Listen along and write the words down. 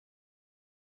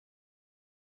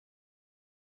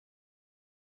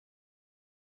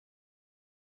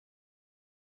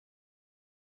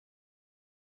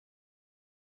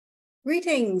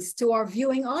Greetings to our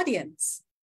viewing audience,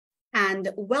 and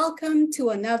welcome to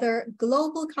another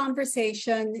global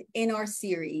conversation in our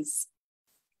series.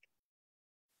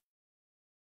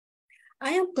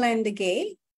 I am Glenda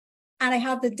Gay, and I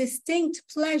have the distinct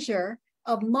pleasure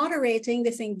of moderating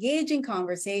this engaging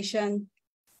conversation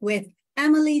with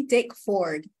Emily Dick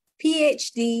Ford,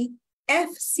 PhD,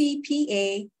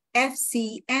 FCPA,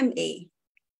 FCMA.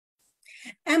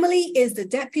 Emily is the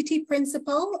Deputy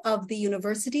Principal of the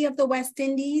University of the West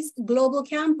Indies Global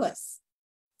Campus.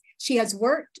 She has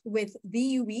worked with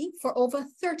the UWI for over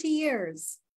 30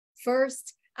 years,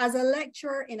 first as a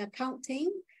lecturer in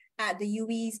accounting at the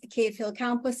UWI's Cave Hill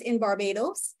campus in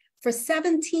Barbados for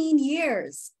 17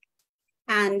 years,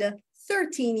 and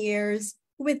 13 years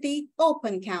with the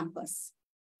Open Campus.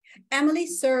 Emily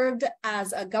served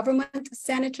as a government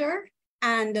senator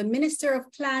and a Minister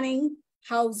of Planning,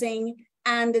 Housing,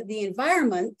 and the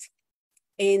Environment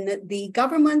in the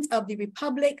government of the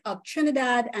Republic of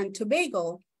Trinidad and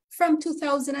Tobago from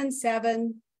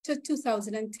 2007 to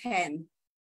 2010.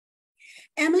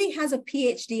 Emily has a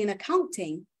PhD in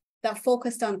accounting that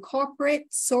focused on corporate,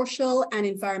 social, and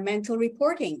environmental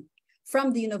reporting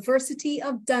from the University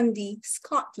of Dundee,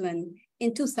 Scotland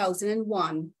in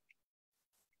 2001.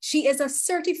 She is a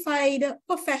certified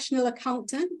professional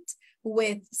accountant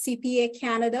with CPA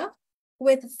Canada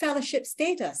with fellowship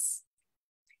status.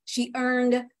 She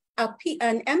earned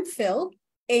an MPhil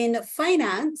in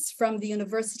finance from the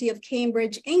University of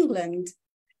Cambridge, England,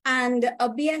 and a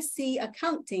BSc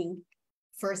accounting,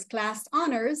 first class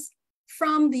honors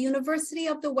from the University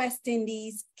of the West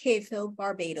Indies, Cave Hill,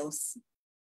 Barbados.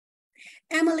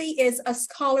 Emily is a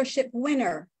scholarship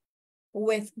winner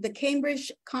with the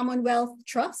Cambridge Commonwealth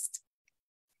Trust,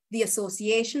 the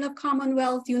Association of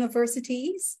Commonwealth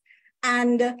Universities,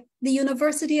 and the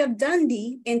University of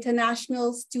Dundee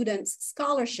International Students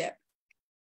Scholarship.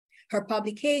 Her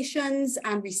publications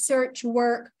and research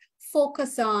work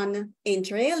focus on,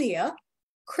 inter alia,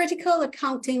 critical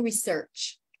accounting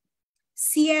research,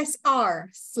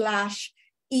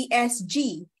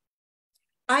 CSR/ESG,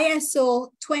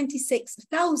 ISO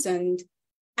 26000,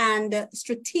 and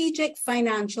strategic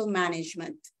financial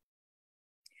management.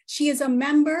 She is a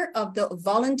member of the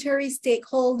Voluntary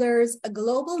Stakeholders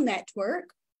Global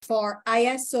Network for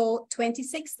ISO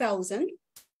 26000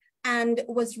 and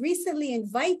was recently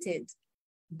invited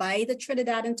by the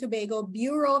Trinidad and Tobago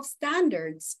Bureau of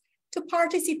Standards to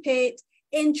participate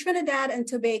in Trinidad and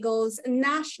Tobago's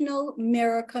National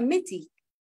Mirror Committee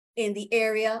in the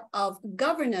area of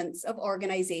governance of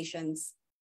organizations.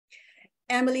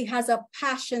 Emily has a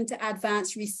passion to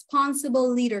advance responsible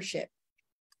leadership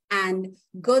and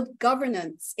good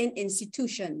governance in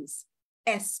institutions,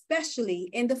 especially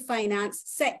in the finance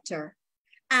sector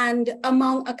and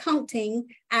among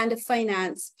accounting and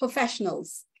finance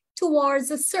professionals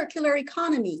towards a circular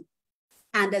economy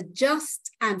and a just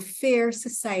and fair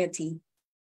society.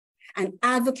 An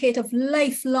advocate of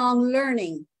lifelong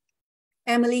learning,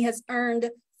 Emily has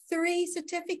earned 3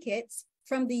 certificates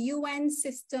from the UN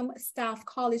System Staff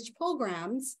College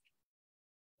programs,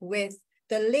 with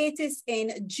the latest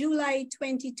in July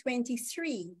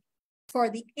 2023 for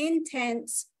the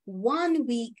intense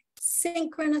 1-week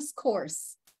synchronous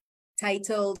course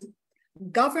titled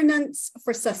Governance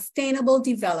for Sustainable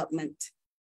Development.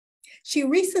 She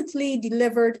recently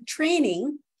delivered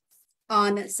training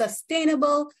on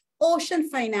sustainable ocean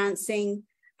financing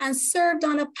and served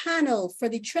on a panel for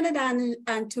the Trinidad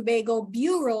and Tobago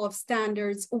Bureau of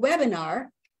Standards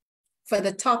webinar for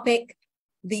the topic,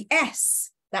 the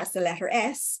S, that's the letter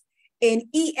S, in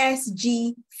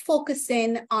ESG,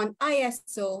 focusing on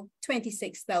ISO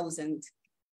 26000.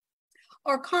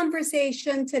 Our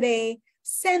conversation today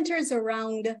centers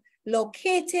around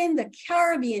locating the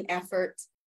Caribbean effort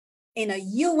in a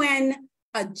UN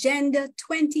Agenda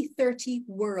 2030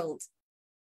 world.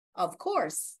 Of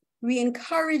course, we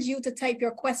encourage you to type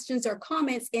your questions or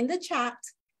comments in the chat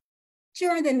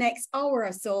during the next hour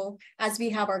or so as we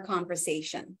have our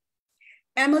conversation.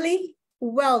 Emily,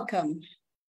 welcome.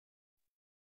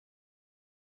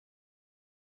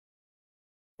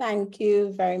 Thank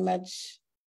you very much,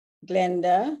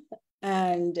 Glenda,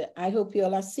 and I hope you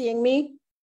all are seeing me.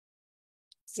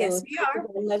 So yes, we are. Thank you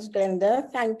very much, Glenda.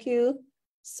 Thank you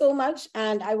so much.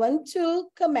 And I want to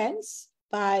commence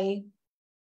by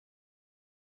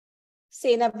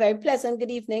saying a very pleasant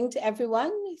good evening to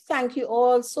everyone. Thank you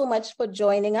all so much for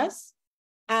joining us.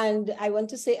 And I want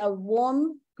to say a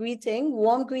warm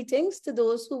greetings to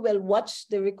those who will watch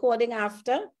the recording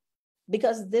after,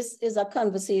 because this is a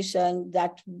conversation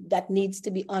that needs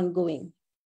to be ongoing.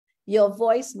 Your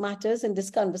voice matters in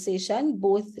this conversation,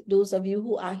 both those of you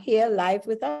who are here live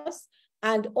with us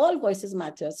and all voices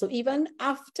matter. So even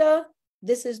after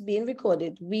this is being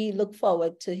recorded, we look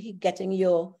forward to getting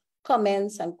your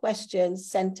comments and questions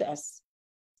sent to us.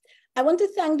 I want to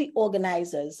thank the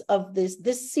organizers of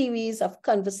this series of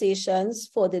conversations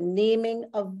for the naming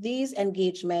of these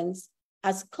engagements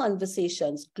as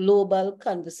conversations, global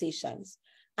conversations.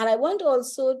 And I want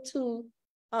also to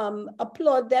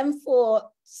applaud them for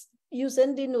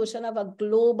using the notion of a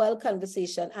global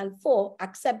conversation and for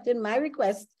accepting my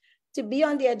request to be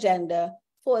on the agenda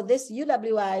for this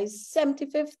UWI's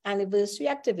 75th anniversary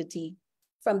activity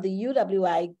from the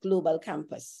UWI Global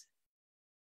Campus.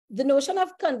 The notion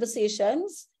of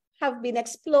conversations have been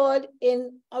explored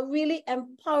in a really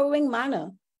empowering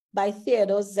manner by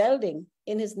Theodore Zeldin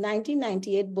in his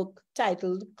 1998 book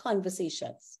titled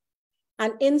Conversations.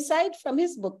 An insight from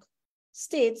his book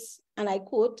states, and I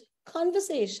quote,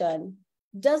 "Conversation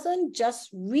doesn't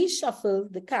just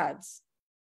reshuffle the cards,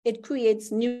 it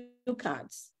creates new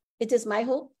cards. It is my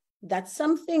hope that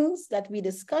some things that we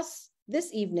discuss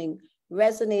this evening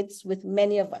resonates with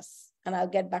many of us." And I'll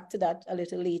get back to that a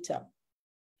little later.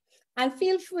 And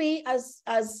feel free, as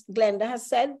Glenda has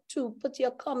said, to put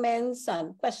your comments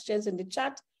and questions in the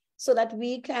chat so that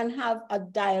we can have a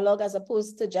dialogue as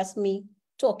opposed to just me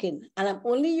talking. And I'm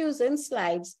only using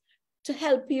slides to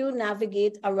help you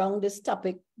navigate around this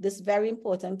topic, this very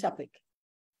important topic.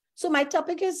 So my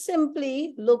topic is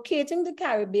simply locating the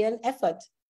Caribbean effort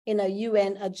in a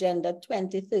UN Agenda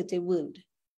 2030 world.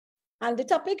 And the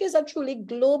topic is a truly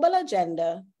global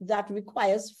agenda that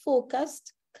requires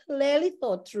focused, clearly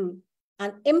thought through,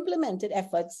 and implemented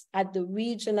efforts at the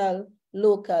regional,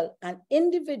 local, and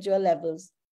individual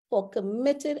levels for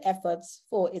committed efforts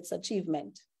for its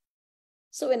achievement.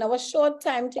 So in our short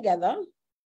time together,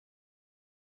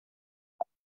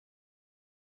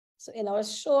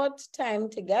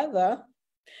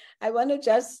 I want to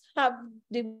just have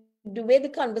the way the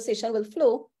conversation will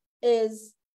flow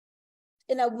is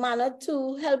in a manner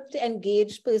to help to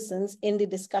engage persons in the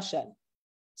discussion.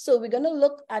 So we're going to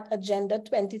look at Agenda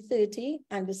 2030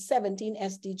 and the 17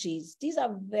 SDGs. These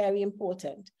are very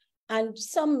important. And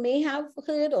some may have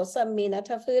heard or some may not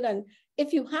have heard. And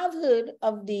if you have heard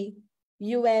of the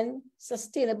UN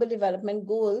Sustainable Development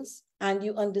Goals and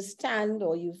you understand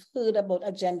or you've heard about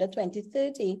Agenda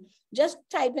 2030, just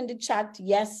type in the chat,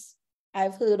 yes,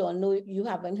 I've heard, or no, you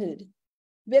haven't heard.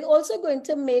 We're also going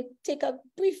to take a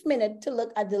brief minute to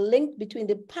look at the link between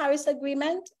the Paris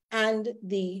Agreement and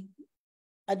the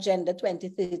Agenda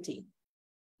 2030.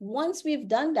 Once we've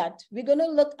done that, we're going to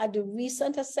look at the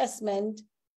recent assessment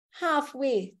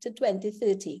halfway to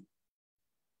 2030.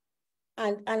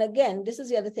 And again, this is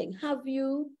the other thing. Have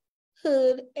you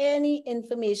heard any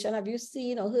information? Have you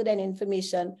seen or heard any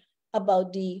information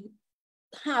about the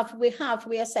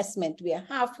halfway assessment? We are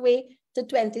halfway to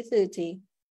 2030.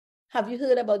 Have you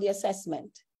heard about the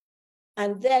assessment?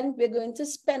 And then we're going to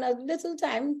spend a little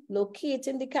time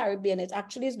locating the Caribbean. It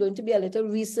actually is going to be a little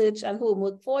research and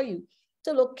homework for you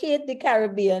to locate the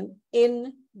Caribbean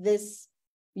in this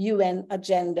UN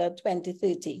Agenda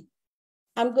 2030.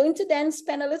 I'm going to then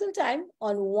spend a little time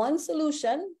on one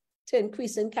solution to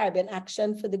increasing Caribbean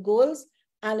action for the goals.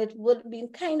 And it would be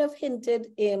kind of hinted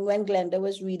in when Glenda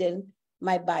was reading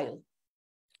my bio.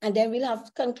 And then we'll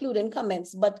have concluding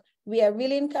comments, but we are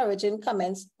really encouraging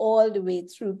comments all the way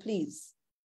through, please.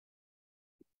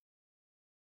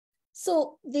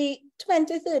 So the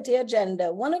 2030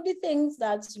 agenda, one of the things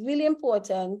that's really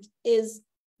important is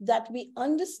that we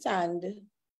understand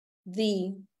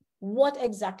what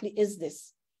exactly is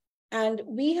this. And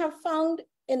we have found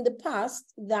in the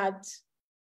past that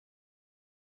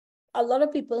a lot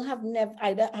of people have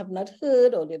either have not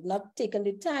heard or they've not taken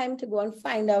the time to go and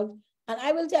find out. And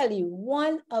I will tell you,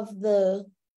 one of the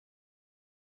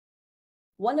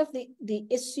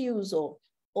issues or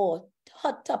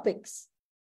hot topics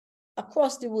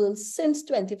across the world since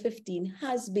 2015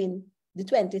 has been the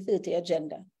 2030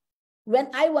 agenda. When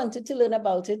I wanted to learn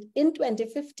about it in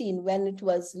 2015, when it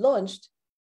was launched,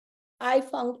 I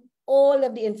found all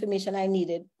of the information I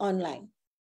needed online.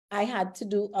 I had to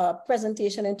do a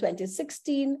presentation in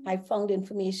 2016. I found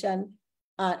information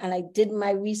and I did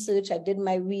my research, I did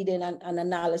my reading and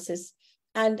analysis.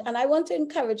 And I want to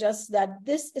encourage us that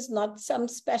this is not some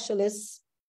specialist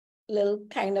little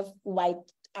kind of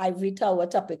white ivory tower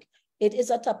topic. It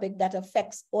is a topic that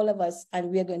affects all of us, and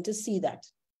we are going to see that.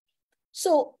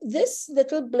 So this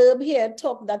little blurb here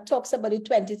that talks about the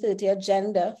 2030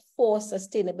 Agenda for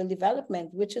Sustainable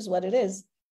Development, which is what it is.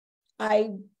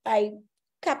 I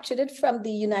captured it from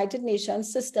the United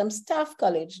Nations Systems Staff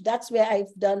College. That's where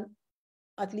I've done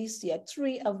at least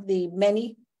 3 of the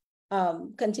many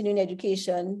continuing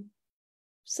education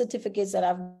certificates that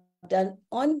I've done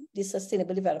on the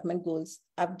Sustainable Development Goals.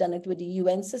 I've done it with the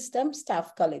UN System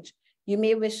Staff College. You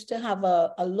may wish to have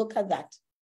a look at that.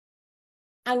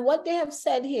 And what they have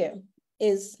said here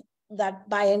is that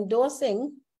by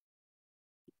endorsing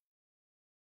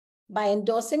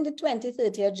the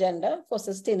 2030 Agenda for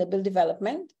Sustainable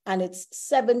Development and its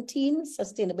 17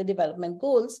 Sustainable Development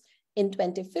Goals in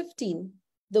 2015,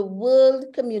 the world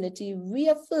community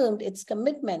reaffirmed its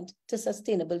commitment to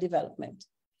sustainable development.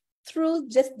 Through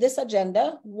this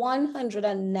agenda,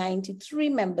 193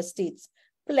 member states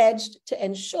pledged to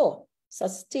ensure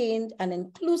sustained and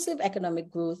inclusive economic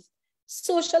growth,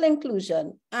 social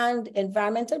inclusion, and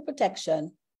environmental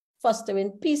protection,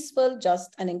 fostering peaceful,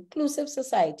 just, and inclusive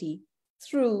society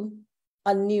through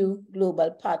a new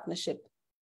global partnership.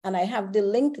 And I have the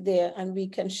link there, and we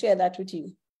can share that with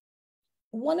you.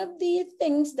 One of the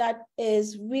things that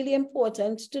is really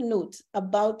important to note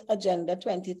about Agenda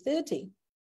 2030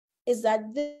 is that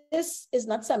this is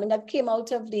not something that came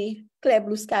out of the clear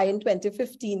blue sky in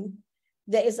 2015.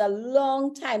 There is a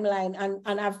long timeline,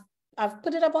 and I've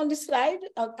put it up on the slide.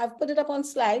 I've put it up on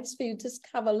slides for you to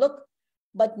have a look,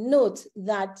 but note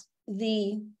that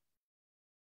this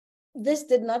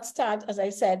did not start, as I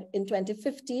said, in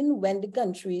 2015 when the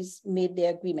countries made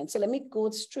their agreement. So let me go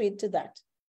straight to that.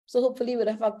 So hopefully you would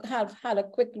have had a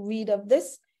quick read of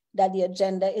this, that the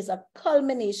agenda is a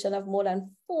culmination of more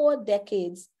than 4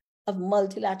 decades of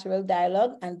multilateral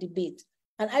dialogue and debate.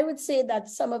 And I would say that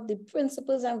some of the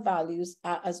principles and values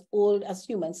are as old as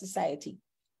human society.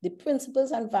 The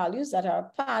principles and values that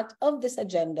are part of this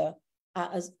agenda are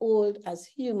as old as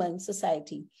human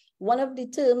society. One of the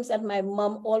terms that my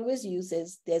mom always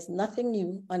uses, there's nothing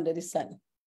new under the sun.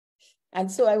 And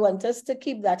so I want us to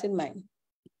keep that in mind.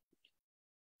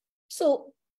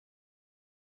 So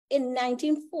in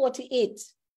 1948,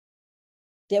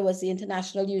 there was the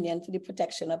International Union for the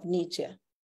Protection of Nature.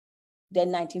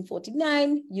 Then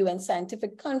 1949, UN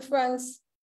Scientific Conference,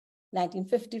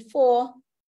 1954,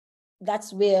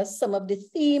 that's where some of the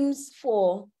themes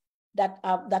that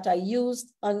are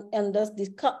used under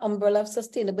the umbrella of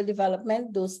sustainable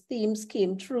development, those themes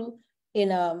came through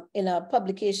in a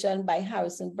publication by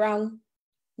Harrison Brown.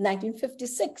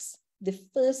 1956, the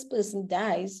first person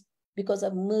dies because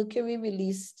of mercury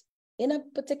released in a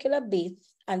particular bath,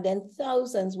 and then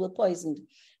thousands were poisoned.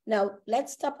 Now,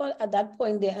 let's stop at that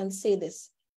point there and say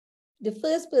this. The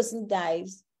first person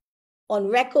dies on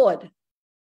record.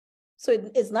 So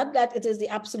it's not that it is the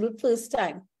absolute first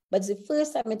time, but it's the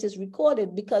first time it is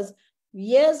recorded, because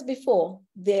years before,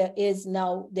 there is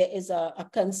a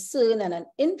concern and an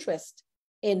interest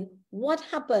in what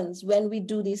happens when we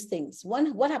do these things.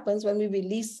 What happens when we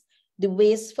release the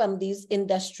waste from these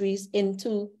industries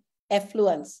into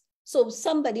effluents? So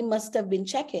somebody must have been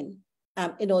checking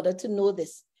in order to know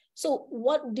this. So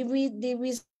what the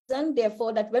reason,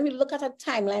 therefore, that when we look at a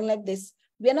timeline like this,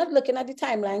 we're not looking at the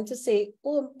timeline to say,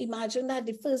 oh, imagine that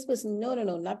the first person. No,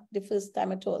 not the first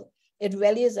time at all. It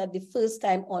really is at the first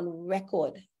time on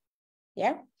record.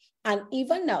 Yeah. And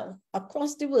even now,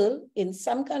 across the world, in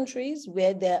some countries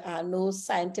where there's no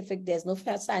scientific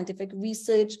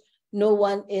research, no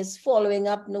one is following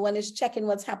up, no one is checking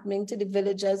what's happening to the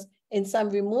villagers in some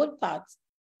remote parts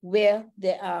where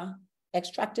there are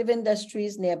extractive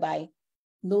industries nearby.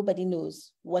 Nobody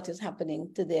knows what is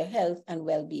happening to their health and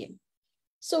well-being.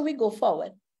 So we go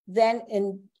forward. Then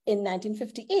in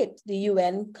 1958, the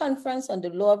UN Conference on the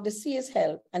Law of the Sea is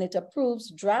held, and it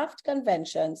approves draft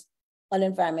conventions on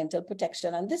environmental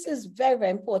protection. And this is very,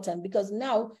 very important, because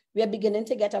now we are beginning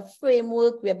to get a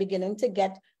framework, we are beginning to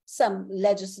get some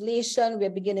legislation, we're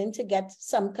beginning to get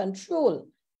some control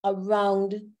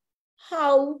around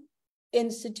how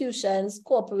institutions,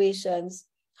 corporations,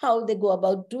 how they go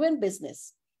about doing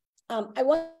business. I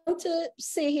want to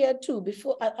say here too,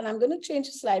 before, and I'm going to change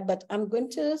the slide, but I'm going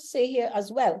to say here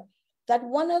as well, that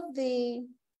one of the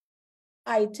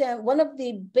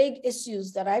big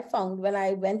issues that I found when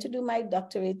I went to do my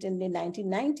doctorate in the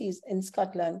 1990s in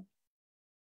Scotland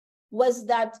was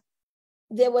that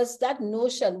there was that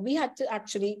notion. We had to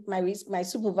actually, my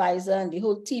supervisor and the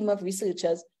whole team of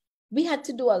researchers, we had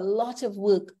to do a lot of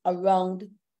work around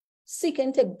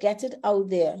seeking to get it out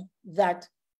there that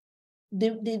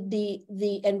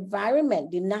the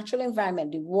environment, the natural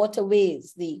environment, the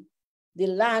waterways, the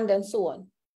land and so on,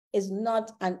 is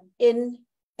not an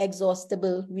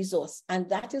inexhaustible resource. And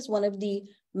that is one of the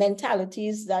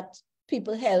mentalities that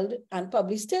people held and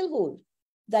probably still hold,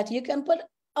 that you can put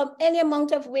any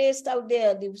amount of waste out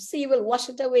there, the sea will wash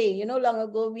it away. You know, long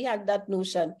ago we had that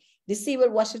notion, the sea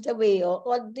will wash it away, or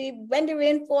when the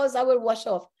rain falls, I will wash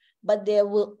off. But there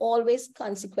will always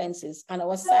consequences, and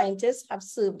our scientists have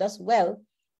served us well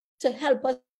to help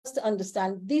us to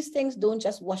understand these things don't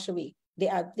just wash away. They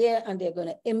are there and they're going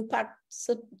to impact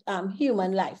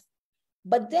human life.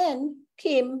 But then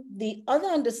came the other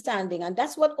understanding, and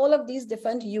that's what all of these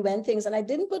different UN things, and I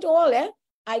didn't put all,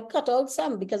 I cut out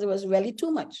some because it was really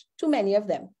too much, too many of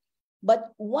them.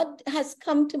 But what has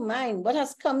come to mind, what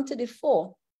has come to the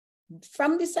fore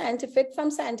from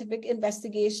scientific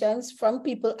investigations, from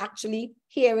people actually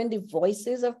hearing the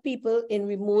voices of people in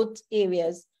remote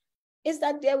areas, is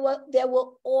that there were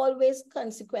always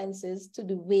consequences to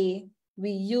the way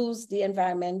we use the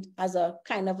environment as a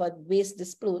kind of a waste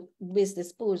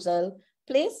disposal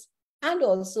place. And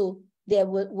also there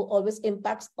were always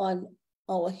impacts on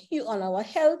our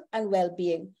health and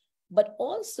well-being, but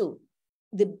also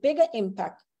the bigger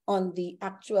impact on the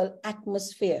actual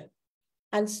atmosphere.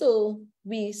 And so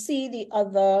we see the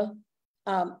other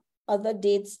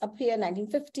dates up here: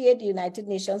 1958, the United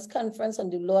Nations Conference on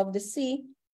the Law of the Sea.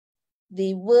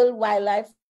 The World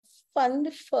Wildlife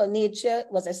Fund for Nature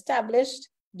was established.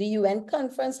 The UN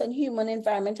Conference on Human,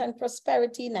 Environment, and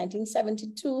Prosperity,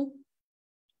 1972.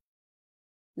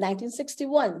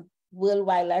 1961, World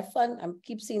Wildlife Fund, I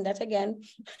keep seeing that again.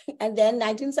 And then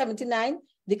 1979,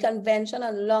 the Convention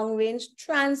on Long-Range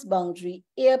Transboundary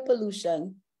Air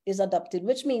Pollution is adopted,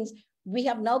 which means we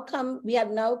have now come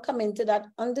into that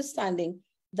understanding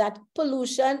that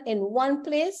pollution in one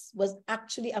place was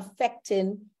actually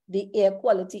affecting the air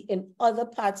quality in other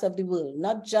parts of the world,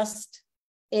 not just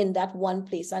in that one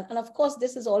place. And of course,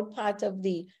 this is all part of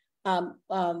the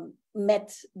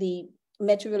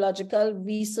meteorological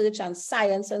research and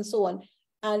science and so on.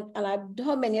 And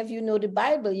how many of you know the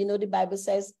Bible? You know, the Bible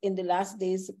says in the last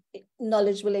days,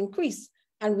 knowledge will increase.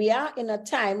 And we are in a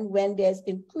time when there's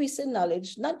increasing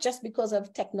knowledge, not just because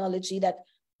of technology that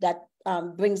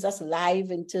brings us live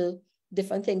into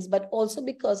different things, but also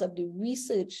because of the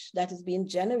research that is being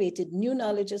generated. New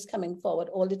knowledge is coming forward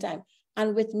all the time.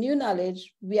 And with new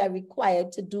knowledge, we are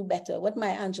required to do better. What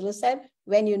Maya Angelou said,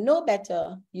 when you know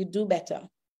better, you do better.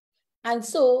 And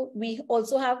so we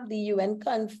also have the UN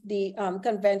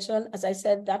convention, as I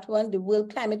said, that one, the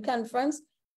World Climate Conference,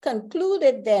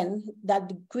 concluded then that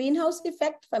the greenhouse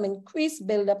effect from increased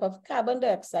buildup of carbon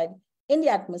dioxide in the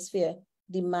atmosphere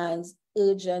demands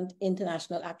urgent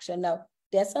international action. Now,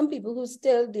 there are some people who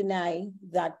still deny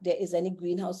that there is any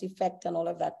greenhouse effect and all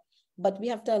of that, but we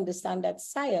have to understand that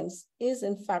science is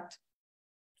in fact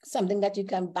something that you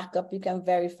can back up, you can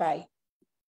verify.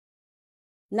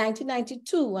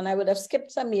 1992, and I would have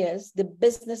skipped some years, the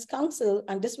Business Council,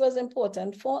 and this was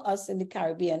important for us in the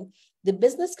Caribbean, the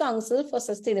Business Council for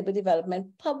Sustainable Development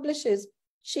publishes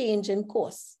Change in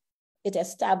Course. It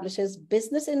establishes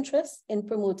business interests in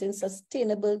promoting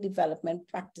sustainable development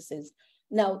practices.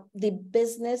 Now, the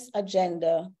business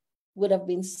agenda would have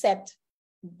been set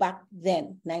back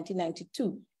then,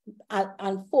 1992,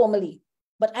 and formally.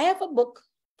 But I have a book.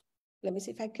 Let me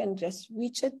see if I can just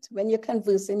reach it. When you're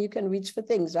conversing, you can reach for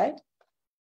things, right?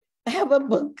 I have a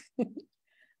book.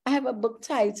 I have a book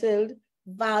titled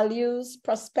Values,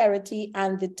 Prosperity,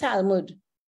 and the Talmud,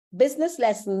 Business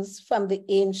Lessons from the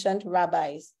Ancient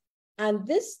Rabbis. And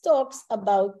this talks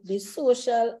about the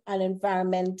social and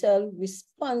environmentally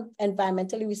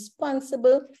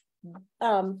responsible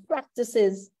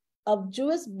practices of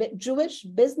Jewish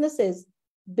businesses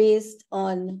based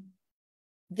on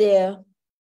their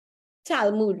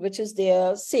Talmud, which is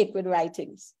their sacred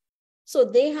writings. So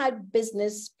they had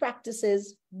business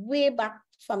practices way back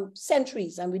from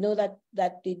centuries. And we know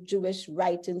that the Jewish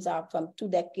writings are from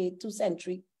 2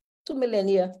 centuries, 2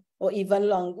 millennia, or even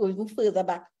long, or even further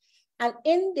back. And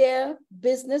in their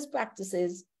business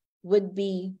practices would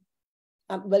be,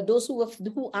 those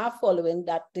who are following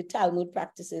that, the Talmud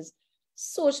practices,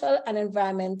 social and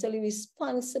environmentally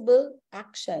responsible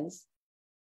actions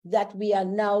that are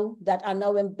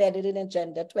now embedded in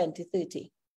Agenda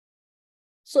 2030.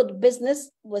 So the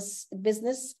business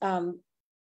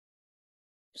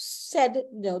said,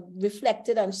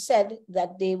 reflected and said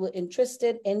that they were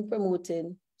interested in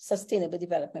promoting sustainable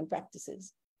development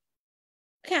practices.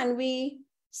 Can we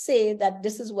say that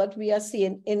this is what we are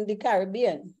seeing in the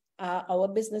Caribbean? Are our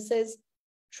businesses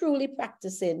truly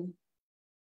practicing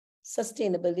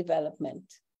sustainable development?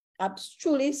 Are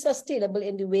truly sustainable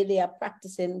in the way they are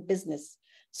practicing business?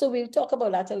 So we'll talk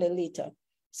about that a little later.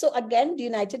 So again, the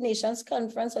United Nations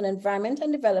Conference on Environment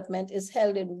and Development is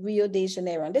held in Rio de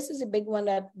Janeiro. And this is a big one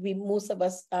that most of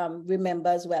us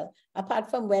remember as well. Apart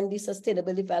from when the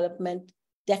sustainable development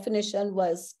definition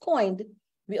was coined,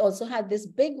 we also had this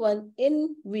big one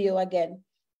in Rio again.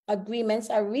 Agreements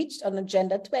are reached on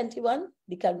Agenda 21,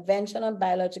 the Convention on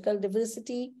Biological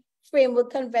Diversity, Framework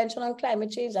Convention on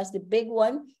Climate Change, that's the big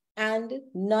one, and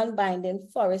non-binding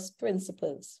forest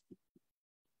principles.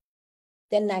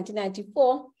 Then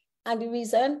 1994, and the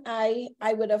reason I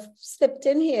would have slipped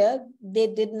in here, they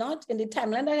did not, in the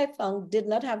timeline that I found, did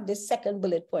not have this second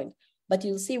bullet point, but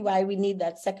you'll see why we need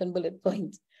that second bullet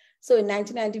point. So in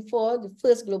 1994, the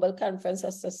first Global Conference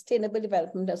on Sustainable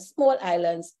Development of Small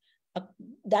Islands,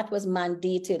 that was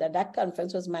mandated, and that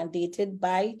conference was mandated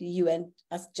by the UN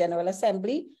General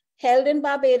Assembly, held in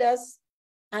Barbados,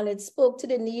 and it spoke to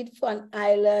the need for an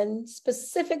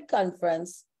island-specific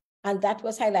conference, and that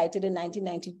was highlighted in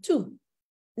 1992.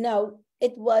 Now,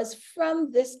 it was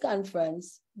from this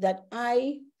conference that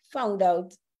I found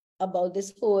out about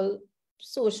this whole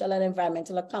social and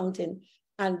environmental accounting.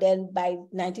 And then by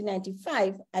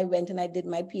 1995, I went and I did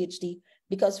my PhD,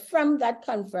 because from that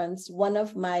conference, one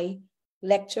of my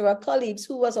lecturer colleagues,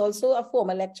 who was also a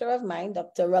former lecturer of mine,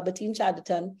 Dr. Robertine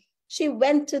Chatterton, she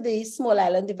went to the Small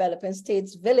Island Developing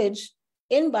States Village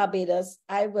in Barbados.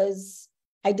 I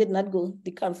did not go.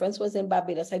 The conference was in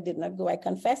Barbados. I did not go, I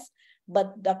confess.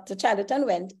 But Dr. Chatterton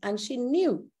went, and she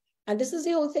knew, and this is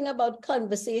the whole thing about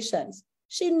conversations.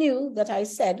 She knew that I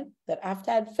said that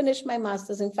after I'd finished my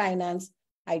master's in finance,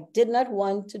 I did not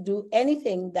want to do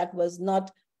anything that was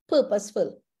not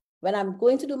purposeful. When I'm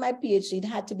going to do my PhD, it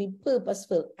had to be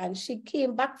purposeful. And she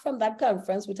came back from that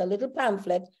conference with a little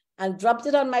pamphlet and dropped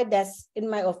it on my desk in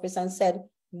my office and said,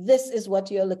 "This is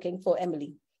what you're looking for,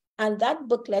 Emily." And that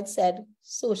booklet said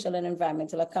social and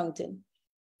environmental accounting.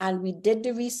 And we did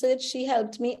the research. She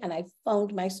helped me, and I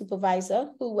found my supervisor,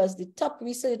 who was the top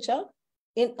researcher,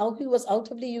 who was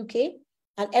out of the UK.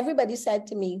 And everybody said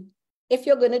to me, if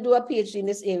you're going to do a PhD in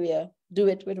this area, do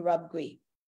it with Rob Gray.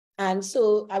 And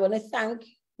so I want to thank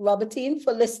Robertine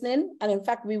for listening. And in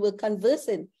fact, we were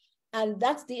conversing. And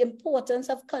that's the importance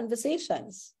of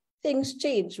conversations. Things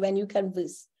change when you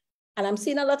converse. And I'm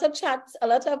seeing a lot of chats, a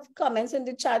lot of comments in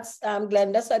the chats,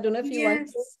 Glenda. So I don't know if you want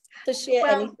to share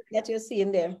anything that you're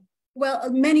seeing there. Well,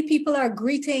 many people are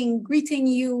greeting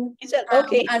you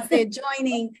okay. as they're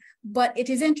joining. But it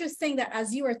is interesting that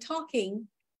as you were talking,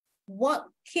 what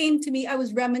came to me, I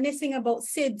was reminiscing about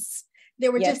SIDS.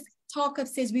 There were just talk of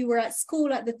SIDS. We were at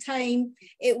school at the time.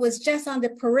 It was just on the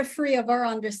periphery of our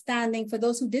understanding for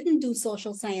those who didn't do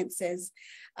social sciences.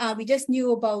 We just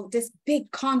knew about this big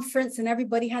conference and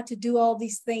everybody had to do all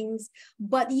these things.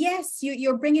 But yes,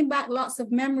 you're bringing back lots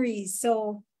of memories.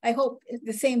 So I hope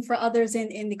the same for others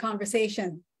in the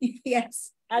conversation.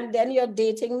 Yes. And then you're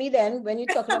dating me then when you're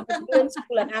talking about going to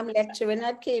school and I'm lecturing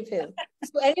at Cave Hill.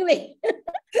 So anyway,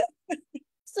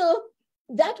 so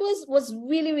that was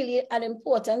really, really an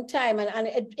important time. And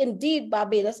indeed,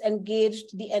 Barbados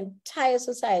engaged the entire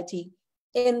society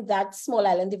in that Small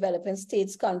Island Developing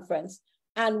States Conference.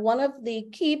 And one of the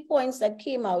key points that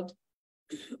came out,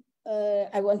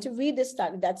 I want to read this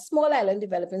study, that Small Island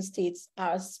Developing States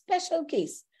are a special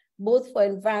case, both for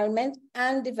environment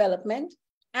and development,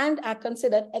 and are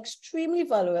considered extremely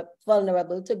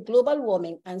vulnerable to global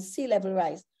warming and sea level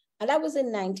rise. And that was in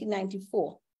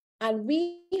 1994. And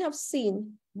we have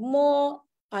seen more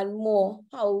and more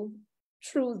how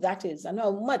true that is and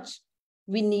how much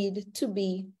we need to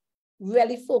be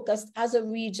really focused as a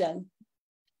region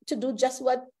to do just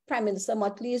what Prime Minister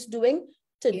Motley is doing,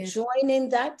 to join in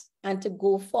that and to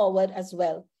go forward as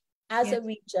well as a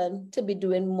region to be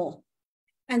doing more.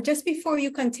 And just before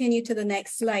you continue to the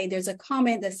next slide, there's a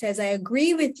comment that says, I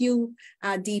agree with you,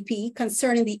 DP,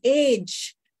 concerning the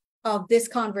age of this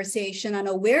conversation and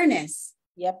awareness.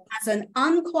 Yep. As an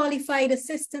unqualified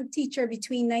assistant teacher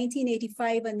between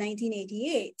 1985 and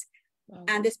 1988,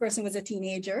 and this person was a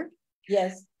teenager.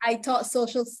 Yes. I taught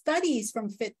social studies from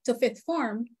fifth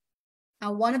form.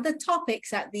 And one of the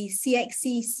topics at the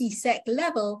CXC CSEC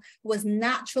level was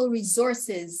natural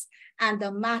resources and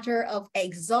the matter of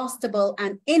exhaustible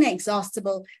and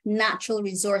inexhaustible natural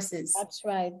resources. That's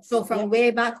right. So from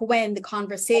way back when the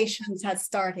conversations had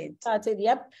started.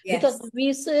 Yep. Yes. Because the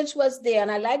research was there.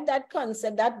 And I like that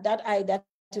concept, that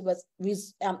it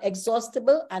was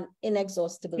exhaustible and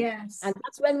inexhaustible. Yes. And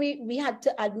that's when we had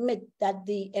to admit that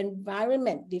the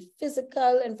environment, the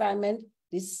physical environment,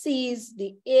 the seas,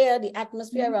 the air, the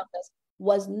atmosphere around us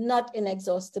was not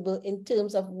inexhaustible in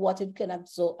terms of what it can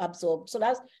absorb. So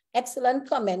that's excellent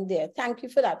comment there. Thank you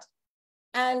for that.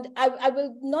 And I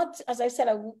will not, as I said,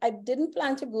 I didn't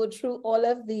plan to go through all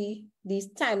of these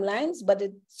timelines, but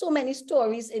so many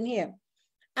stories in here.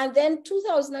 And then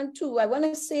 2002, I want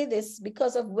to say this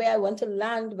because of where I want to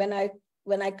land when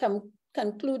I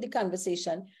conclude the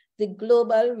conversation, the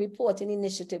Global Reporting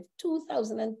Initiative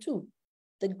 2002.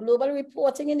 The Global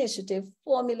Reporting Initiative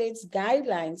formulates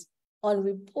guidelines on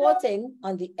reporting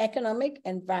on the economic,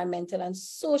 environmental, and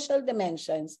social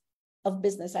dimensions of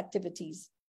business activities.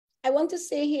 I want to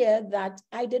say here that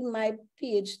I did my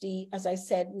PhD, as I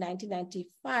said,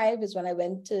 1995 is when I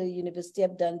went to University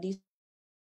of Dundee.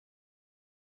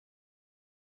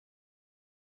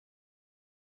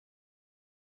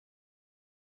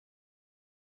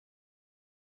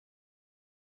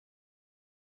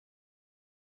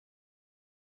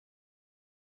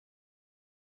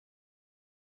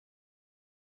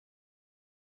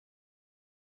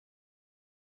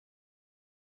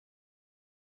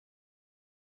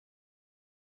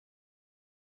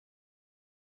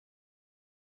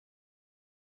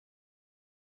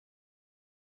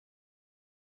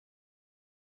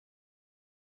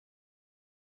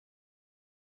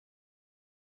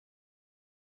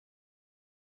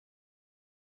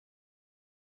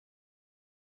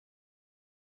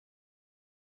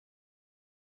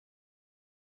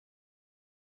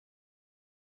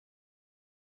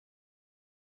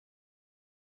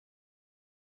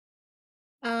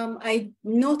 I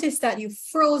noticed that you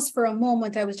froze for a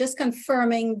moment. I was just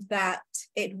confirming that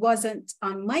it wasn't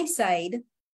on my side.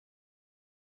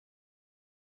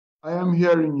 I am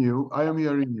hearing you. I am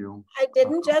hearing you. I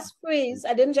didn't just freeze.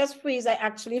 I didn't just freeze. I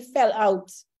actually fell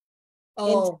out.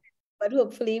 Oh, but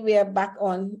hopefully we are back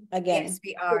on again. yes,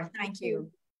 we are. Thank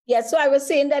you. Yeah, so I was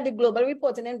saying that the global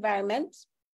reporting environment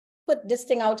put this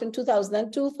thing out in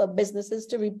 2002 for businesses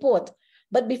to report.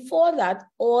 But before that,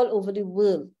 all over the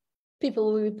world,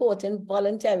 people were reporting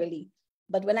voluntarily.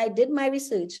 But when I did my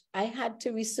research, I had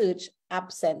to research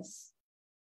absence.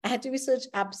 I had to research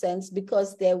absence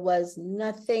because there was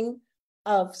nothing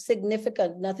of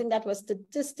significant, nothing that was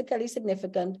statistically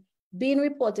significant being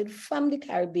reported from the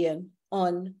Caribbean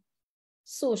on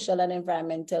social and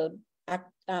environmental,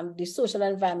 the social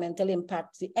and environmental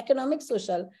impacts, the economic,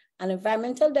 social, and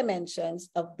environmental dimensions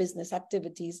of business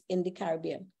activities in the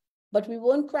Caribbean. But we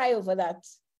won't cry over that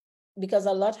because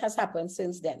a lot has happened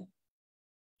since then.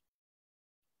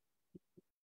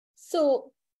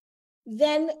 So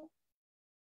then,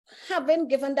 having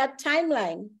given that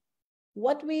timeline,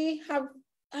 what we have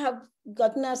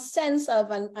gotten a sense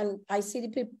of, and I see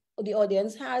the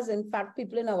audience has, in fact,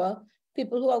 people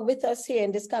who are with us here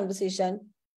in this conversation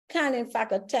can in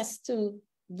fact attest to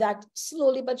that.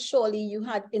 Slowly but surely you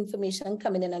had information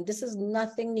coming in, and this is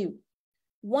nothing new.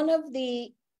 One of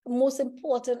the most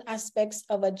important aspects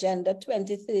of Agenda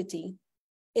 2030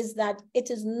 is that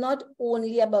it is not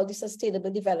only about the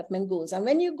Sustainable Development Goals. And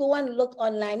when you go and look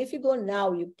online, if you go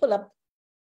now, you pull up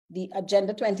the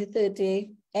Agenda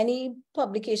 2030, any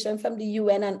publication from the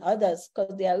UN and others,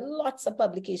 because there are lots of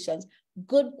publications,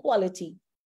 good quality,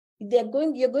 you're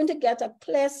going to get a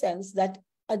clear sense that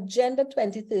Agenda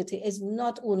 2030 is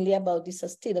not only about the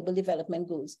Sustainable Development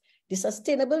Goals. The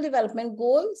Sustainable Development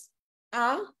Goals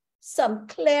are some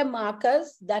clear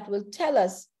markers that will tell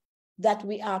us that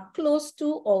we are close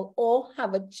to or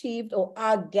have achieved or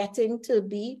are getting to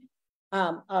be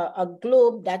a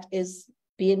globe that is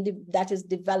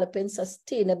developing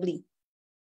sustainably.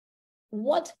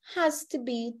 What has to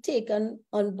be taken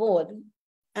on board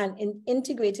and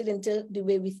integrated into the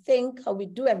way we think, how we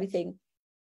do everything,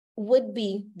 would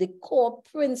be the core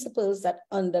principles that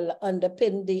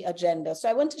underpin the agenda. So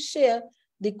I want to share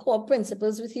the core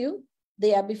principles with you.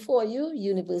 They are before you: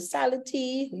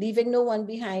 universality, leaving no one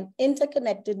behind,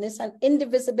 interconnectedness and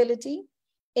indivisibility,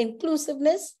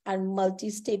 inclusiveness, and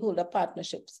multi-stakeholder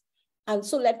partnerships. And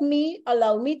so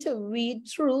allow me to read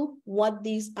through what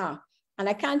these are. And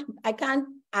I can't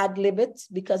ad-lib it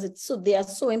because they are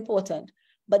so important,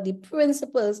 but the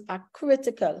principles are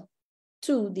critical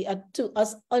to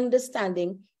us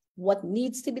understanding what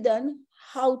needs to be done,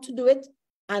 how to do it,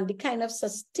 and the kind of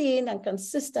sustained and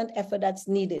consistent effort that's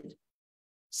needed.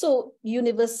 So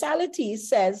universality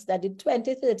says that the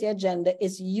 2030 agenda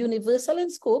is universal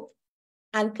in scope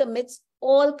and commits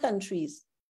all countries,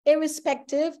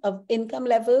 irrespective of income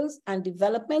levels and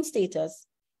development status,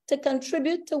 to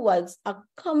contribute towards a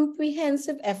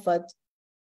comprehensive effort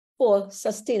for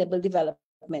sustainable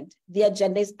development. The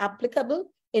agenda is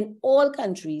applicable in all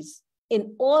countries,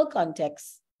 in all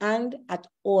contexts, and at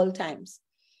all times.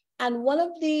 And one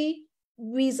of the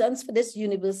reasons for this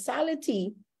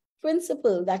universality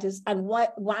principle and why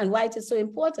it is so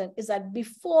important is that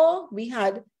before we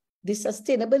had the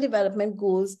Sustainable Development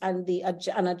Goals and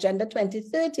Agenda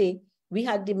 2030, we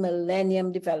had the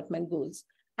Millennium Development Goals.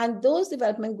 And those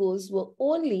development goals were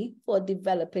only for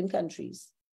developing countries.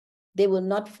 They were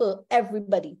not for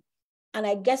everybody. And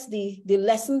I guess the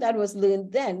lesson that was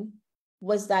learned then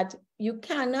was that you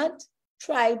cannot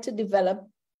try to develop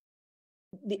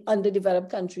the underdeveloped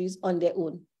countries on their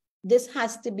own. This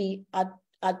has to be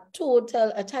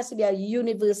it has to be a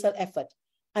universal effort.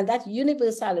 And that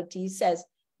universality says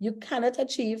You cannot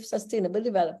achieve sustainable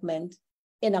development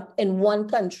in one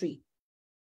country.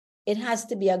 It has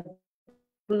to be a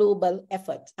global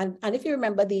effort. And if you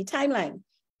remember, the timeline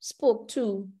spoke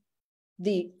to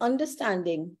the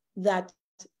understanding that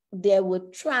there were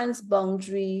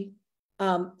transboundary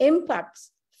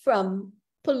impacts from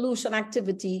pollution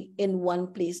activity in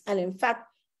one place. And in fact,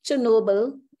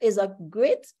 Chernobyl is a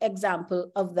great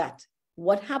example of that.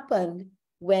 What happened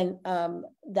when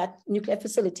that nuclear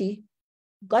facility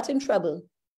got in trouble,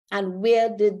 and where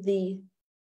did the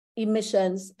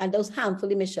emissions and those harmful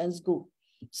emissions go?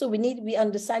 So we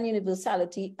understand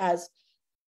universality as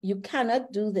you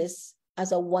cannot do this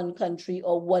as a one country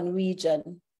or one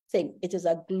region thing. It is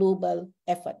a global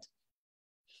effort.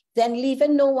 Then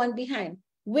leaving no one behind,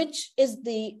 which is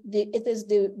the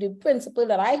principle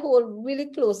that I hold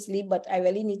really closely, but I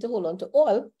really need to hold on to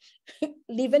all.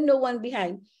 Leaving no one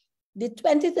behind. The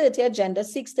 2030 agenda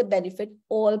seeks to benefit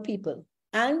all people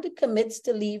and commits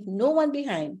to leave no one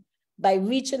behind by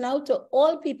reaching out to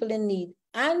all people in need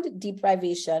and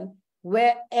deprivation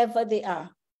wherever they are,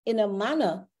 in a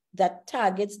manner that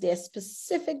targets their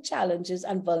specific challenges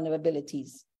and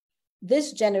vulnerabilities.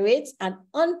 This generates an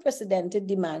unprecedented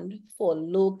demand for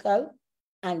local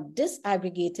and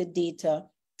disaggregated data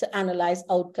to analyze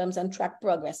outcomes and track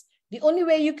progress. The only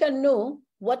way you can know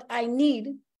what I need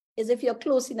is if you're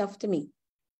close enough to me.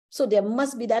 So there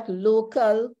must be that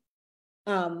local,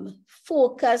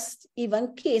 focused,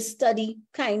 even case study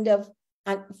kind of,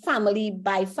 and family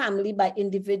by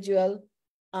individual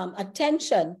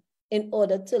attention in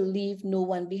order to leave no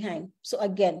one behind. So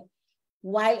again,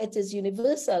 while it is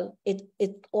universal, it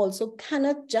also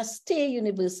cannot just stay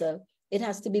universal. It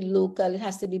has to be local, it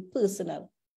has to be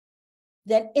personal.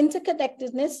 Then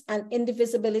interconnectedness and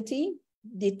indivisibility.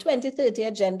 The 2030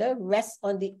 agenda rests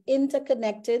on the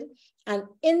interconnected and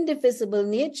indivisible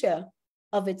nature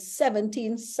of its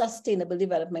 17 sustainable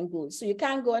development goals. So you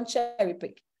can't go and cherry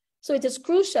pick. So it is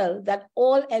crucial that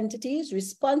all entities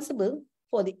responsible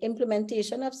for the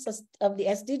implementation of the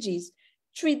SDGs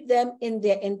treat them in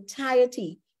their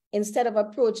entirety instead of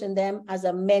approaching them as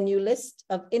a menu list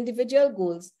of individual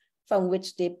goals from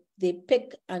which they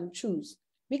pick and choose.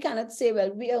 We cannot say,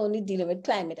 well, we are only dealing with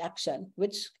climate action,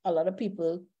 which a lot of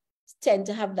people tend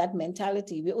to have that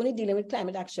mentality. We're only dealing with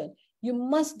climate action. You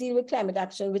must deal with climate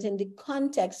action within the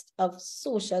context of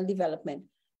social development.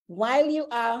 While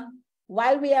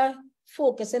we are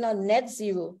focusing on net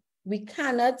zero, we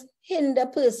cannot hinder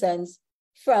persons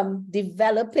from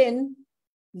developing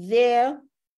their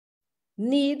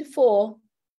need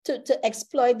to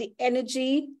exploit the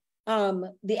energy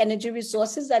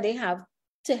resources that they have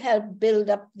to help build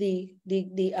up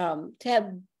to help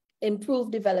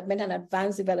improve development and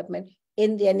advance development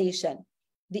in their nation.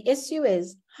 The issue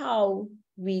is how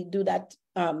we do that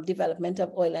development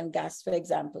of oil and gas, for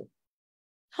example.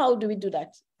 How do we do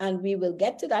that? And we will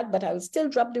get to that, but I will still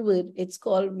drop the word. It's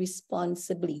called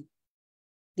responsibly.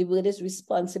 The word is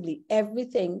responsibly.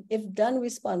 Everything, if done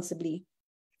responsibly,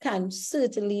 can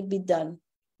certainly be done.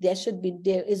 There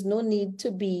is no need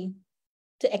to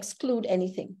exclude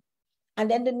anything.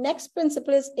 And then the next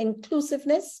principle is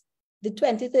inclusiveness. The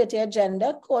 2030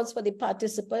 agenda calls for the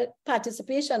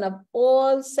participation of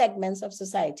all segments of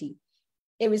society,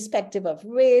 irrespective of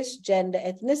race, gender,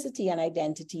 ethnicity, and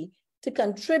identity, to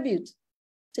contribute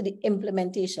to the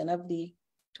implementation of the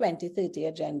 2030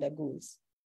 agenda goals.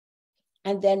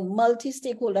 And then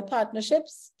multi-stakeholder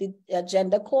partnerships. The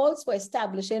agenda calls for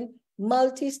establishing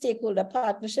multi-stakeholder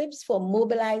partnerships for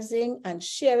mobilizing and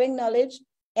sharing knowledge,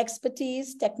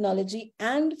 expertise, technology,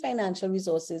 and financial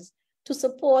resources to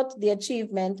support the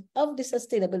achievement of the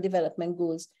Sustainable Development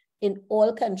Goals in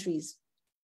all countries.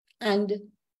 And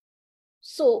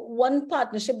so one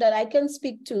partnership that I can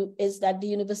speak to is that the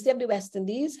University of the West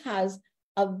Indies has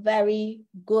a very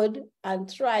good and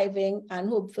thriving and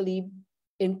hopefully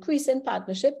increasing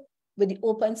partnership with the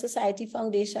Open Society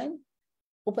Foundation,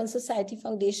 Open Society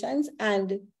Foundations.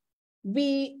 And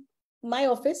my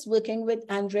office, working with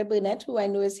Andrea Burnett, who I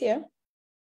know is here,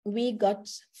 we got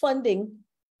funding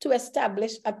to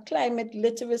establish a climate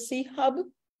literacy hub,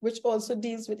 which also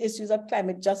deals with issues of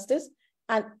climate justice.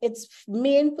 And its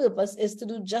main purpose is to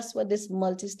do just what this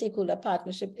multi-stakeholder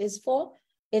partnership is for.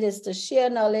 It is to share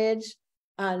knowledge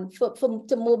and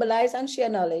to mobilize and share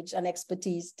knowledge and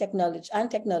expertise,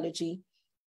 technology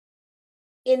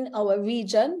in our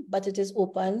region, but it is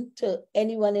open to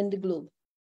anyone in the globe.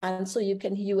 And so you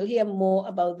will hear more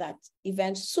about that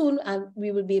event soon, and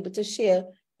we will be able to share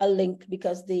a link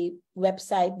because the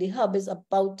website, the hub, is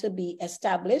about to be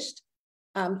established,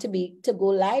 to go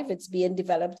live. It's being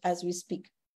developed as we speak.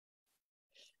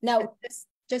 Now,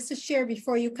 just to share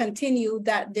before you continue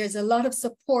that there's a lot of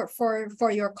support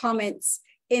for your comments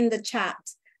in the chat.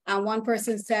 And one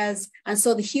person says, and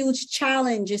so the huge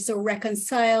challenge is to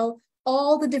reconcile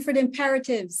all the different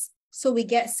imperatives so we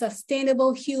get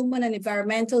sustainable human and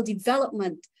environmental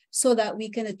development so that we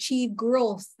can achieve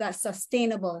growth that's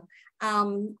sustainable.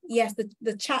 Yes,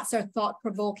 the chats are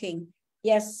thought-provoking.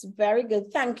 Yes, very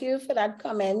good. Thank you for that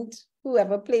comment.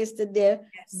 Whoever placed it there,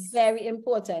 yes. Very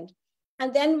important.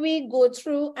 And then we go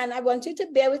through, and I want you to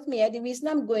bear with me. The reason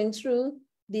I'm going through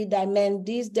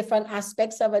these different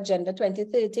aspects of Agenda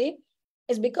 2030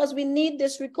 is because we need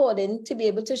this recording to be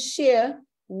able to share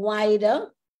wider,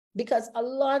 because a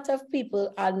lot of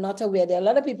people are not aware. There are a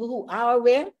lot of people who are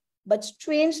aware, but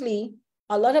strangely,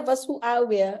 a lot of us who are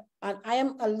aware, and I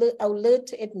am alert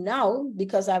to it now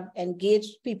because I've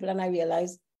engaged people and I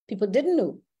realize people didn't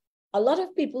know. A lot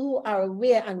of people who are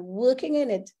aware and working in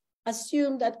it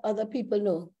assume that other people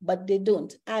know, but they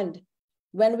don't. And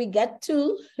when we get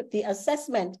to the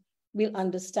assessment, we'll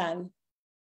understand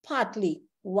partly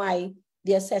why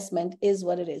the assessment is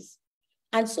what it is.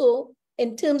 And so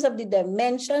in terms of the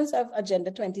dimensions of Agenda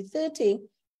 2030,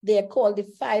 they are called the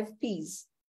 5 Ps: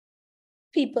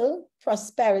 people,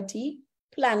 prosperity,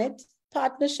 planet,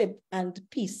 partnership, and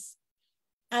peace.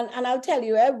 And I'll tell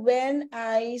you, when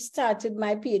I started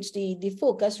my PhD, the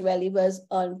focus really was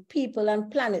on people and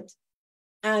planet.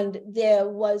 And there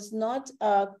was not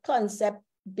a concept,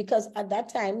 because at that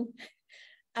time,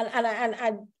 and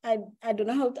I don't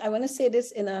know how, I want to say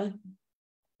this in a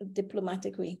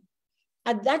diplomatic way.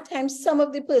 At that time, some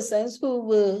of the persons who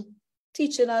were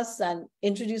teaching us and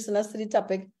introducing us to the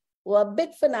topic were a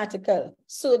bit fanatical.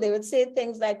 So they would say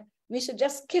things like, we should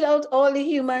just kill out all the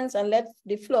humans and let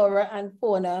the flora and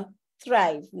fauna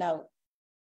thrive. Now,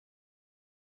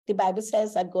 the Bible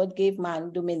says that God gave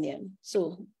man dominion.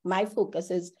 So my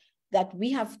focus is that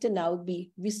we have to now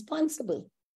be responsible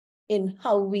in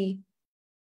how we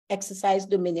exercise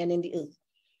dominion in the earth.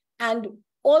 And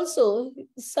also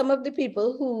some of the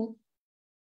people who,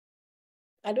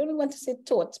 I don't want to say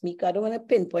taught me, because I don't want to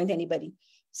pinpoint anybody.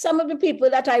 Some of the people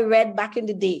that I read back in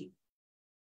the day,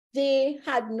 they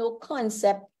had no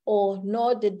concept, or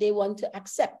nor did they want to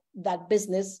accept that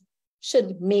business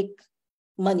should make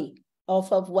money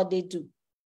off of what they do.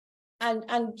 And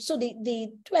so the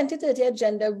 2030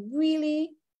 agenda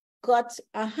really got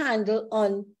a handle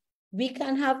on, we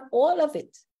can have all of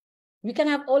it. We can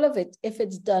have all of it if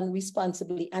it's done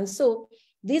responsibly. And so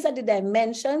these are the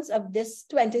dimensions of this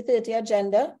 2030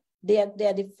 agenda. They are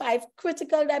the 5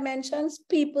 critical dimensions: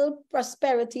 people,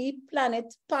 prosperity,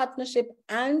 planet, partnership,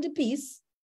 and peace.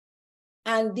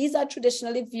 And these are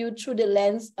traditionally viewed through the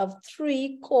lens of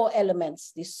 3 core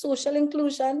elements: the social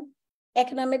inclusion,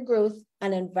 economic growth,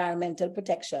 and environmental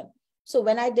protection. So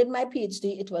when I did my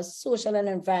PhD, it was social and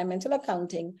environmental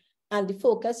accounting, and the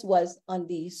focus was on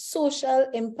the social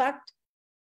impact,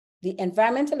 the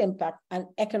environmental impact, and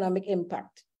economic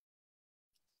impact.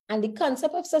 And the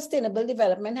concept of sustainable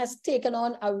development has taken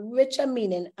on a richer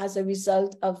meaning as a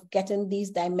result of getting these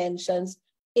dimensions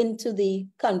into the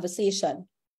conversation.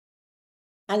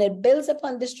 And it builds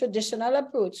upon this traditional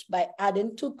approach by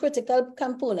adding 2 critical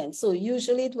components. So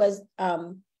usually it was,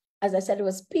 as I said, it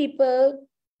was people,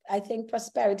 I think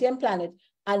prosperity and planet.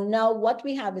 And now what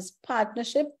we have is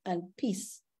partnership and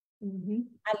peace. Mm-hmm.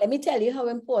 And let me tell you how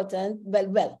important,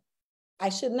 well, I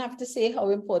shouldn't have to say how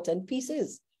important peace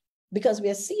is, because we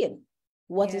are seeing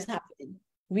what is happening.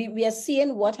 We are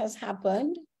seeing what has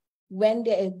happened when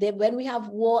we have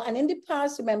war. And in the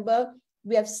past, remember,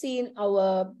 we have seen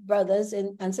our brothers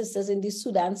and sisters in the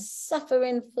Sudan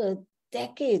suffering for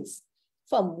decades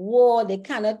from war. They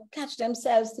cannot catch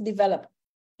themselves to develop.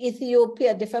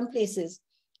 Ethiopia, different places.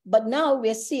 But now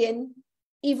we're seeing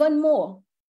even more.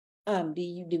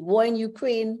 The war in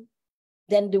Ukraine,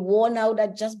 then the war now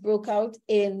that just broke out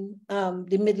in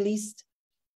the Middle East.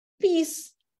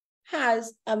 Peace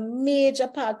has a major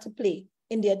part to play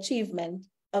in the achievement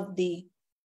of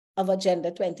Agenda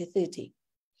 2030.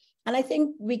 And I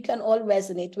think we can all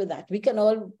resonate with that. We can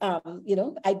all,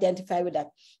 identify with that.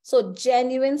 So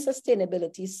genuine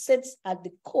sustainability sits at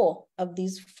the core of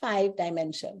these 5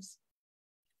 dimensions.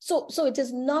 So it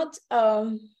is not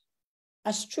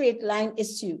a straight line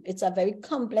issue. It's a very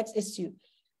complex issue.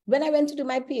 When I went to do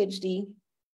my PhD,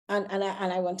 and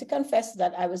I want to confess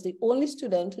that I was the only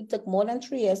student who took more than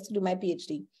 3 years to do my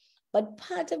PhD. But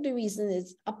part of the reason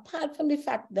is, apart from the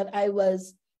fact that I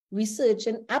was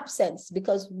researching absence,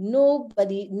 because no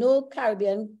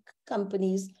Caribbean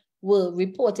companies were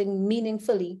reporting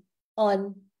meaningfully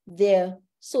on their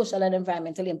social and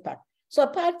environmental impact. So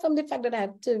apart from the fact that I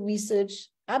had to research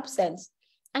absence,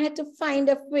 I had to find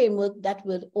a framework that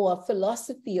would, or a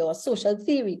philosophy or a social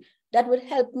theory that would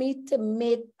help me to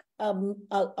make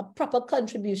a proper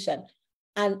contribution.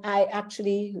 And I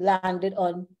actually landed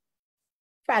on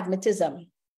pragmatism,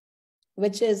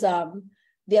 which is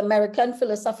the American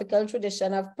philosophical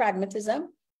tradition of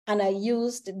pragmatism. And I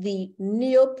used the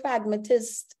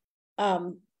neo-pragmatist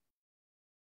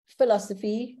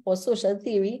philosophy or social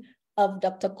theory of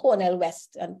Dr. Cornel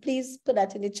West. And please put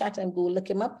that in the chat and go look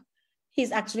him up.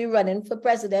 He's actually running for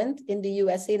president in the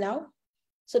USA now.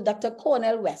 So Dr.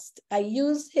 Cornel West, I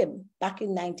used him back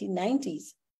in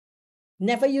 1990s.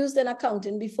 Never used an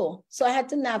accountant before. So I had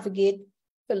to navigate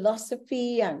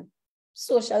philosophy and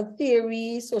social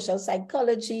theory, social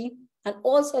psychology, and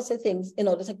all sorts of things in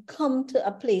order to come to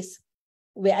a place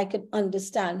where I could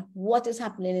understand what is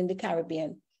happening in the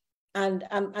Caribbean. And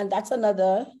that's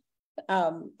another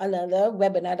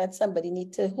webinar that somebody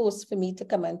needs to host for me to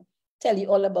come and tell you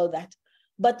all about that.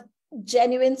 But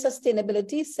genuine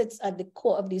sustainability sits at the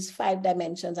core of these 5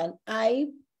 dimensions. And I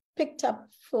picked up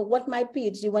for what my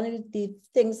PhD, one of the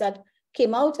things that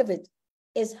came out of it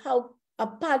is how,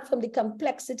 apart from the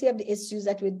complexity of the issues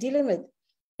that we're dealing with,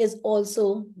 is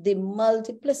also the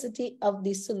multiplicity of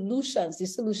the solutions. The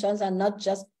solutions are not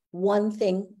just one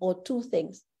thing or 2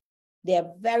 things. They are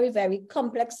very, very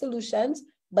complex solutions,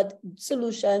 but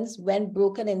solutions when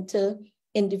broken into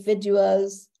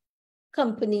individuals,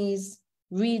 companies,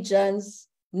 regions,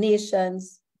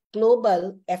 nations,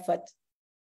 global effort,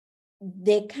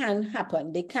 they can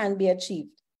happen, they can be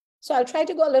achieved. So I'll try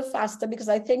to go a little faster because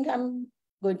I think I'm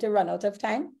going to run out of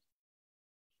time.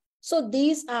 So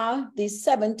these are the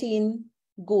 17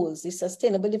 goals, the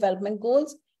Sustainable Development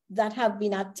Goals that have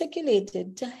been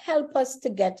articulated to help us to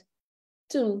get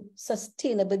to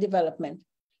sustainable development.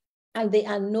 And they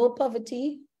are no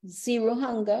poverty, zero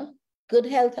hunger, good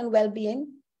health and well-being,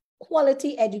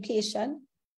 quality education,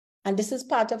 and this is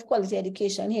part of quality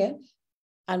education here,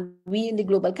 and we in the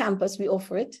Global Campus, we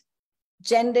offer it,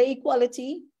 gender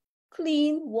equality,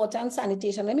 clean water and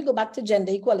sanitation. Let me go back to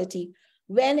gender equality.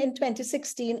 When in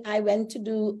 2016, I went to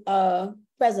do a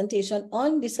presentation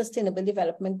on the Sustainable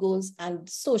Development Goals and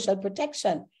social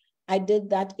protection. I did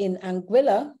that in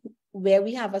Anguilla, where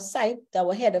we have a site,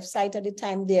 our head of site at the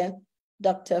time there,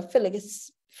 Dr.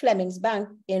 Felix Flemings-Bank,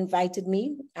 invited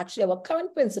me. Actually, our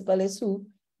current principal is who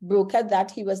brokered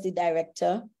that. He was the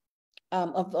director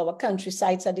of our country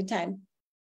sites at the time.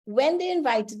 When they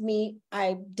invited me,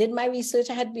 I did my research.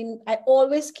 I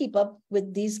always keep up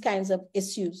with these kinds of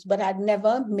issues, but I'd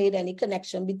never made any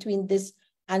connection between this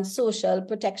and social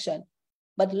protection.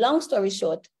 But long story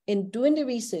short, in doing the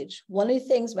research, one of the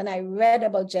things when I read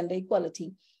about gender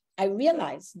equality, I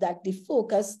realized that the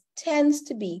focus tends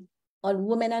to be on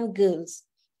women and girls.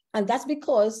 And that's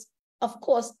because, of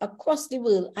course, across the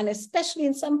world, and especially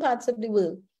in some parts of the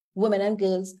world, women and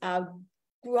girls are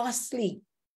grossly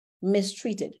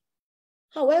mistreated.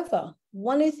 However,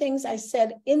 one of the things I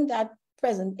said in that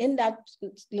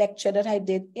lecture that I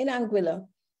did in Anguilla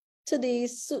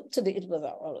it was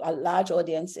a large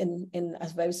audience in a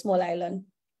very small island,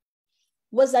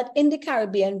 was that in the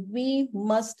Caribbean, we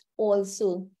must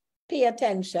also pay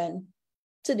attention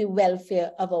to the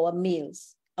welfare of our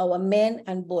males, our men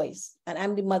and boys. And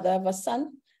I'm the mother of a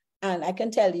son, and I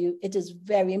can tell you it is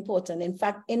very important. In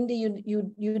fact, in the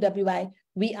UWI,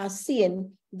 we are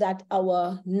seeing that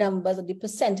our numbers, the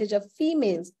percentage of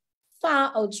females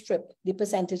far outstrip the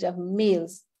percentage of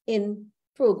males in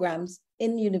programs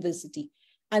in university.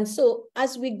 And so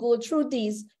as we go through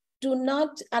these, do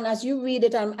not, and as you read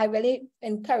it, I really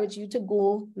encourage you to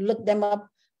go look them up.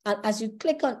 And as you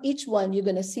click on each one, you're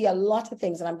going to see a lot of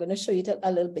things, and I'm going to show you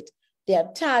a little bit. There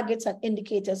are targets and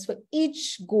indicators for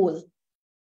each goal.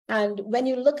 And when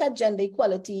you look at gender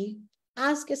equality,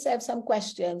 ask yourself some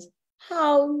questions.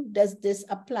 How does this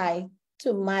apply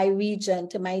to my region,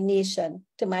 to my nation,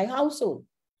 to my household?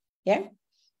 Yeah.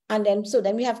 And then, so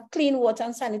then we have clean water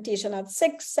and sanitation at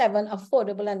 6, 7,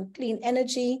 affordable and clean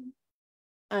energy,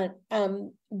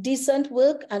 and decent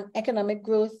work and economic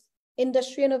growth,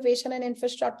 industry, innovation and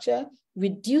infrastructure,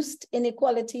 reduced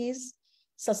inequalities,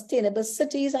 sustainable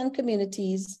cities and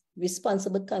communities,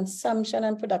 responsible consumption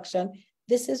and production.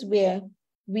 This is where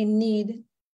we need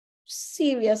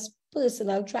serious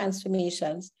personal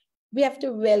transformations. We have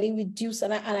to really reduce,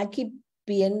 and I keep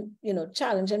being,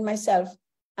 challenging myself,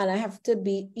 and I have to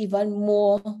be even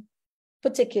more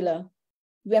particular.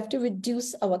 We have to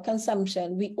reduce our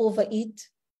consumption. We overeat,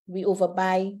 we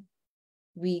overbuy,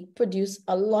 we produce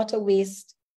a lot of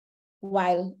waste,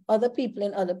 while other people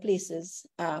in other places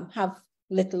have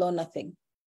little or nothing.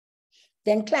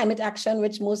 Then climate action,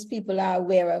 which most people are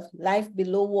aware of, life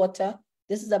below water.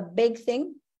 This is a big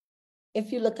thing.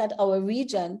 if you look at our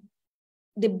region,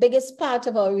 the biggest part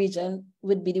of our region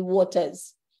would be the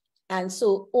waters. And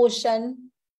so the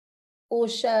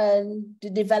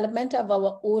development of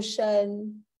our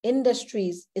ocean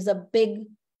industries is a big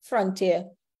frontier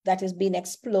that is being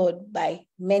explored by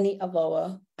many of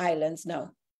our islands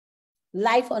now.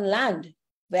 Life on land,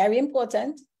 very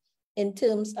important in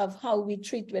terms of how we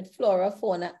treat with flora,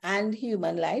 fauna, and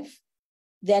human life.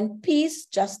 Then peace,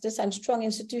 justice, and strong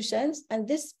institutions. And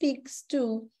this speaks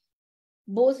to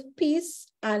both peace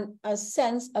and a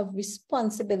sense of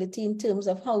responsibility in terms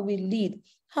of how we lead.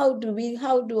 How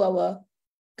do our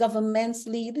governments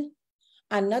lead?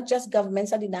 And not just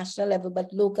governments at the national level,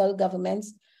 but local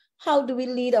governments. How do we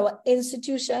lead our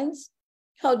institutions?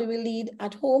 How do we lead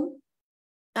at home?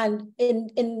 And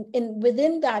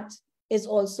within that is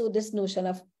also this notion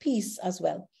of peace as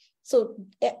well. So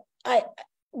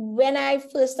when I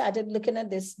first started looking at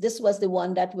this, this was the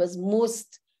one that was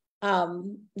most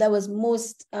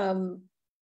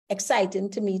exciting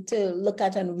to me to look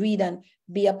at and read and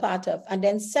be a part of. And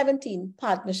then 17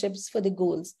 partnerships for the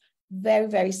goals, very,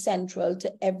 very central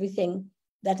to everything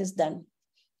that is done.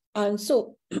 And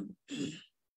so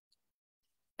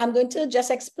I'm going to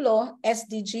just explore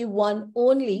SDG 1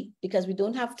 only because we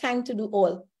don't have time to do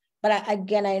all. But I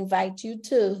invite you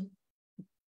to,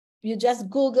 you just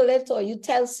Google it or you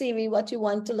tell Siri what you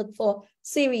want to look for.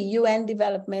 Siri, UN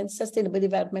Development, Sustainable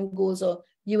Development Goals or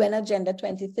UN Agenda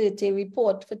 2030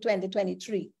 report for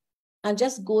 2023. And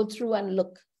just go through and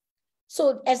look.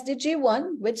 So SDG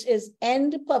 1, which is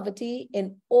end poverty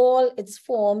in all its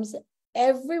forms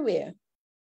everywhere,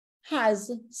 has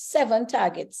 7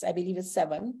 targets. I believe it's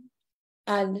 7.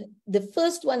 And the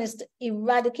first one is to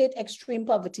eradicate extreme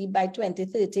poverty by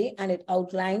 2030, and it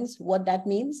outlines what that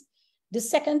means. The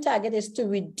second target is to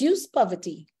reduce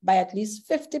poverty by at least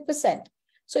 50%.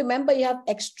 So remember, you have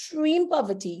extreme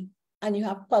poverty and you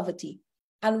have poverty.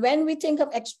 And when we think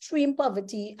of extreme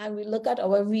poverty and we look at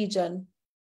our region,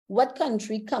 what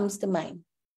country comes to mind?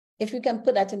 If you can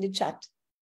put that in the chat,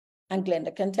 and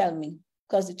Glenda can tell me,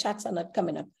 because the chats are not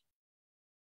coming up.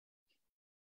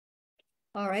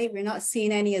 All right, we're not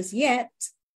seeing any as yet.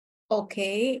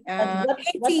 Okay,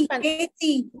 Haiti.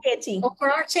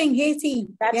 Overarching Haiti.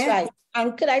 That's right.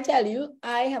 And could I tell you,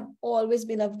 I have always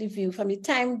been of the view from the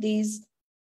time the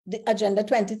Agenda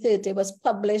 2030 was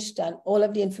published and all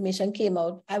of the information came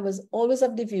out, I was always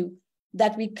of the view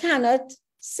that we cannot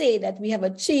say that we have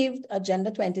achieved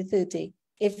Agenda 2030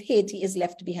 if Haiti is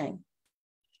left behind.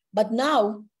 But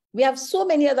now we have so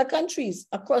many other countries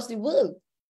across the world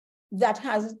that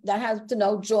has to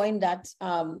now join that,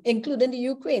 including the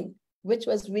Ukraine, which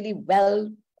was really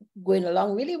going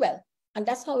along really well. And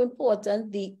that's how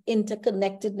important the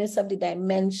interconnectedness of the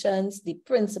dimensions, the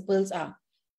principles are.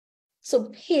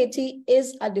 So Haiti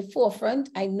is at the forefront.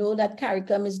 I know that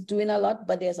CARICOM is doing a lot,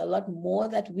 but there's a lot more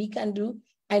that we can do.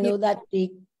 I know that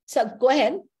so go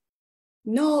ahead.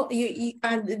 No,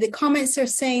 the comments are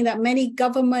saying that many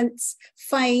governments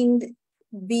find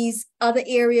these other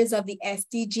areas of the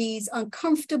SDGs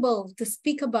uncomfortable to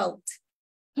speak about.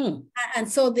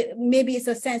 And so maybe it's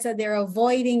a sense that they're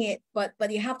avoiding it, but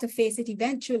you have to face it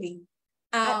eventually.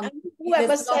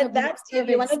 Whoever said that, if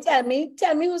you want to tell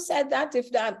me who said that,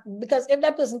 because if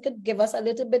that person could give us a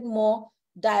little bit more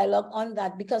dialogue on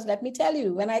that, because let me tell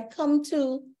you, when I come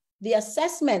to the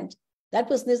assessment, that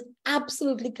person is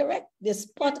absolutely correct. They're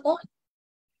spot on.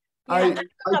 I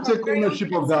take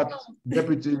ownership of that,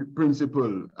 Deputy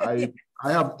Principal. I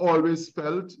have always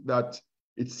felt that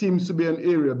it seems to be an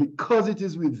area, because it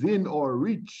is within our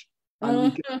reach, and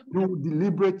we can do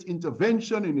deliberate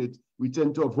intervention in it, we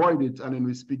tend to avoid it, and then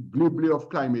we speak glibly of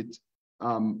climate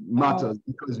matters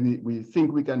because we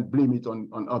think we can blame it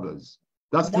on others.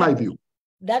 That's my view.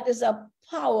 That is a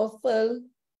powerful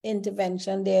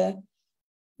intervention there.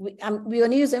 We're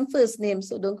only using first names,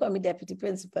 so don't call me Deputy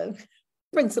Principal.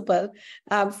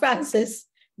 Francis,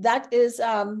 that's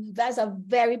a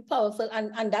very powerful,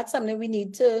 and that's something we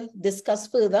need to discuss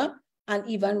further and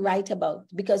even write about,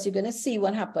 because you're going to see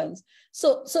what happens.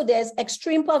 So there's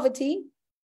extreme poverty,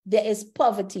 there is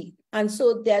poverty. And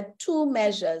so there are two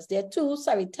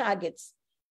targets: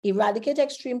 eradicate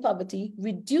extreme poverty,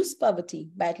 reduce poverty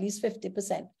by at least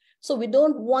 50%. So we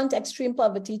don't want extreme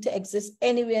poverty to exist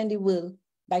anywhere in the world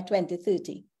by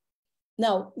 2030.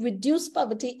 Now, reduce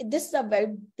poverty, this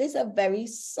is a very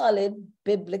solid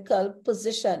biblical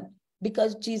position,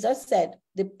 because Jesus said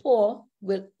the poor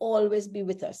will always be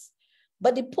with us.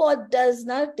 But the poor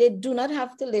do not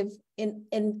have to live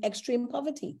in extreme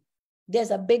poverty.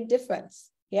 There's a big difference,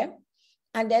 yeah?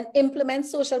 And then implement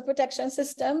social protection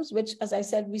systems, which, as I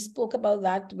said, we spoke about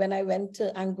that when I went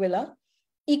to Anguilla.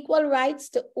 Equal rights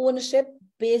to ownership,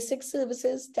 basic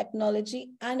services,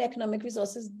 technology, and economic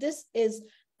resources. This is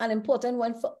an important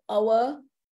one for our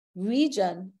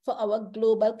region, for our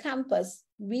global campus.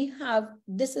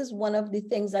 This is one of the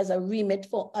things as a remit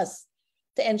for us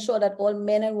to ensure that all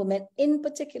men and women, in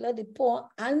particular the poor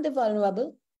and the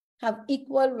vulnerable, have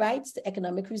equal rights to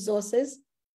economic resources,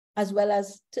 as well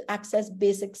as to access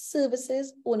basic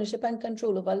services, ownership and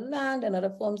control over land and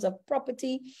other forms of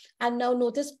property. And now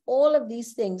notice all of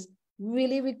these things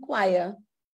really require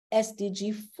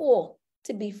SDG 4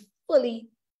 to be fully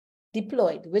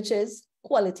deployed, which is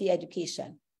quality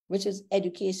education, which is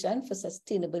education for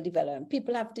sustainable development.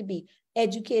 People have to be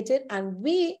educated, and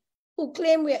we who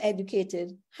claim we're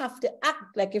educated have to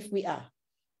act like if we are.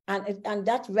 And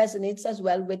that resonates as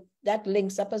well with, that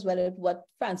links up as well with what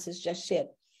Francis just shared.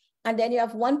 And then you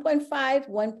have 1.5,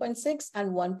 1.6,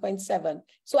 and 1.7.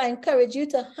 So I encourage you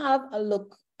to have a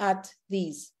look at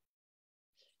these.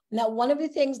 Now, one of the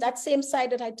things, that same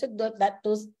site that I took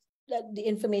the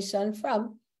information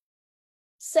from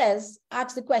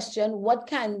asks the question,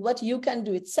 what you can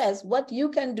do. It says what you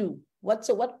can do.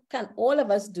 So what can all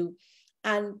of us do?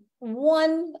 And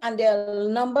there are a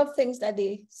number of things that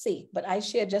they say, but I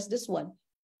share just this one.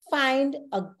 Find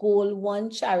a Goal 1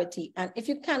 charity. And if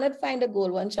you cannot find a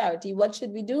Goal 1 charity, what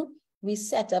should we do? We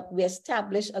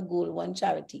establish a Goal 1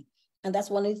 charity. And that's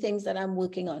one of the things that I'm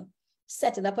working on,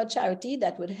 setting up a charity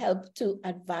that would help to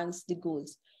advance the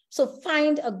goals. So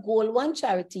find a Goal 1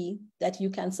 charity that you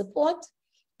can support.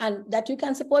 And that you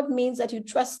can support means that you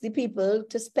trust the people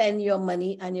to spend your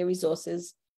money and your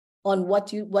resources on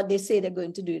what they say they're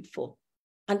going to do it for.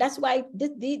 And that's why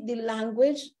the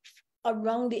language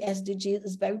around the SDGs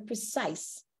is very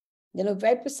precise,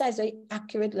 very precise, very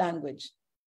accurate language.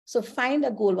 So find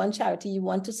a Goal 1 charity you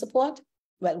want to support.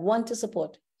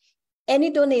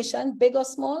 Any donation, big or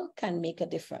small, can make a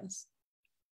difference.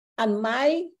 And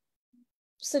my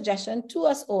suggestion to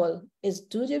us all is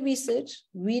do the research,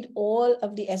 read all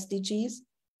of the SDGs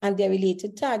and their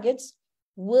related targets.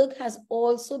 Work has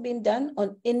also been done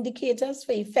on indicators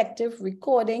for effective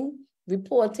recording,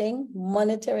 reporting,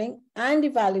 monitoring, and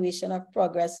evaluation of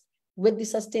progress with the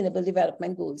Sustainable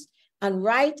Development Goals. And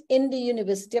right in the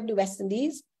University of the West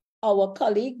Indies, our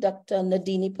colleague, Dr.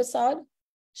 Nadini Prasad,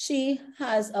 she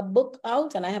has a book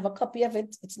out, and I have a copy of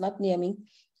it. It's not near me.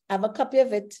 I have a copy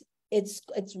of it. It's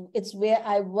where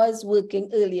I was working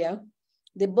earlier.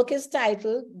 The book is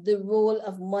titled The Role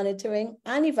of Monitoring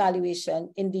and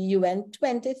Evaluation in the UN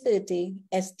 2030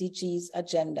 SDGs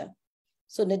Agenda.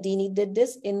 So Nadini did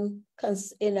this in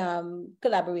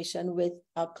collaboration with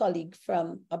a colleague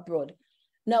from abroad.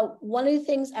 Now, one of the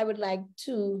things I would like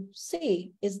to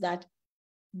say is that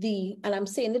and I'm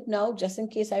saying it now just in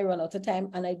case I run out of time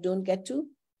and I don't get to,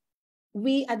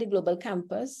 we at the Global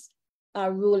Campus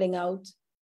are rolling out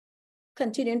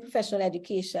continuing professional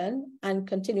education and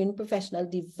continuing professional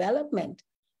development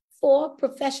for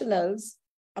professionals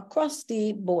across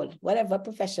the board, whatever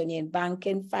profession you're in,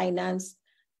 banking, finance,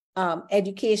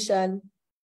 education,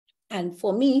 and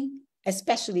for me,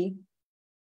 especially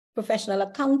professional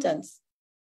accountants,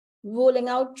 rolling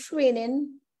out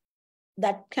training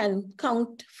that can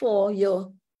count for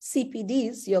your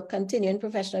CPDs, your continuing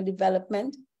professional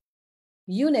development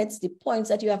units, the points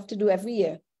that you have to do every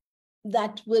year,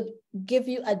 that would give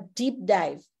you a deep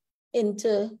dive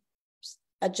into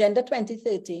Agenda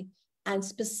 2030 and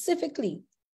specifically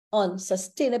on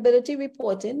sustainability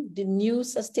reporting, the new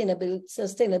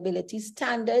sustainability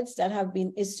standards that have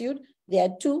been issued. There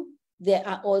are 2. There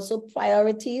are also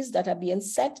priorities that are being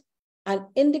set. And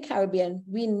in the Caribbean,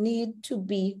 we need to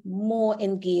be more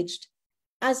engaged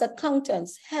as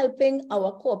accountants, helping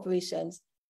our corporations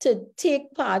to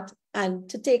take part and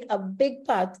to take a big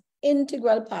part,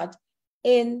 integral part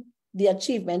in the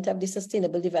achievement of the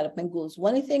Sustainable Development Goals.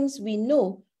 One of the things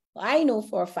I know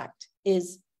for a fact,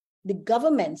 is the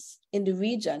governments in the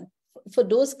region, for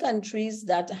those countries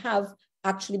that have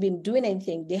actually been doing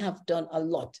anything, they have done a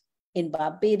lot in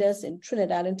Barbados, in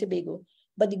Trinidad and Tobago.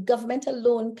 But the government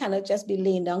alone cannot just be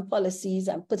laying down policies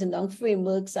and putting down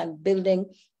frameworks and building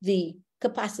the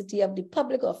capacity of the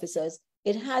public officers.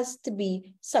 It has to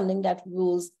be something that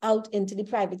rolls out into the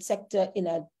private sector in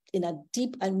a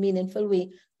deep and meaningful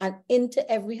way and into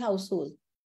every household.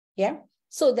 Yeah.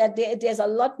 So that there's a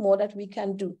lot more that we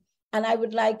can do. And I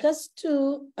would like us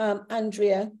to,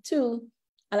 Andrea, too,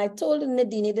 and I told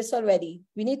Nadini this already,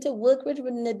 we need to work with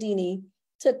Nadini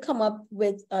to come up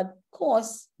with a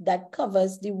course that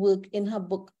covers the work in her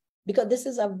book, because this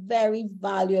is a very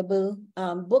valuable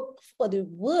book for the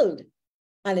world.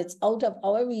 and it's out of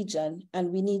our region,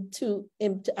 and we need to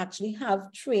actually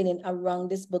have training around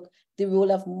this book, The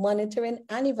Role of Monitoring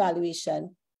and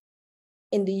Evaluation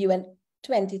in the UN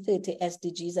 2030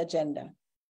 SDGs Agenda.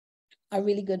 A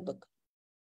really good book.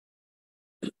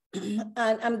 And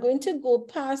I'm going to go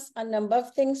past a number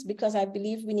of things because I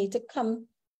believe we need to come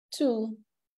to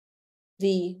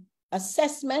the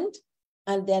assessment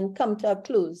and then come to a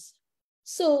close.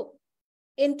 So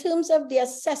in terms of the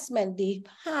assessment, the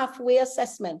halfway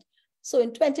assessment, so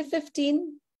in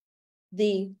 2015,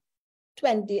 the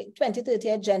 2030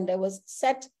 agenda was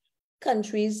set,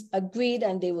 countries agreed,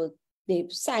 and they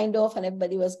signed off, and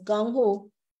everybody was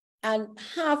gung-ho. And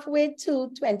halfway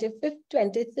to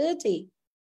 2030,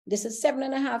 this is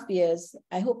 7.5 years,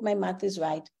 I hope my math is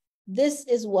right, this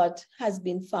is what has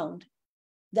been found,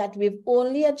 that we've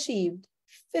only achieved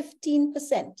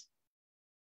 15%.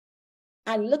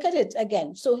 And look at it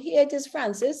again. So here it is,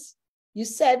 Francis. You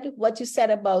said what you said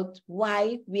about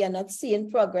why we are not seeing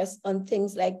progress on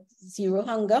things like zero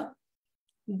hunger.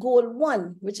 Goal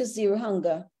 1, which is zero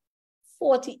hunger,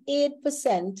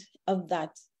 48% of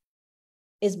that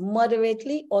is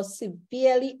moderately or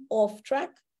severely off track.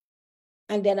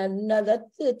 And then another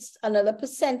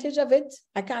percentage of it,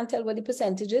 I can't tell what the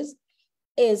percentage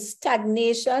is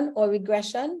stagnation or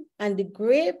regression. And the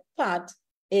gray part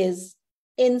is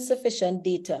insufficient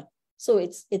data. So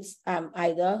it's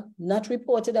either not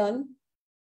reported on,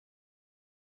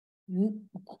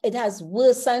 it has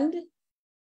worsened,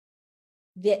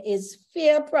 there is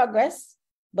fair progress,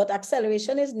 but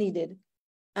acceleration is needed.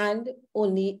 And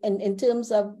only in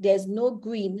terms of there's no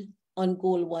green on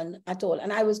goal 1 at all.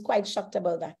 And I was quite shocked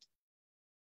about that.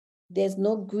 There's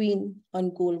no green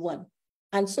on goal 1.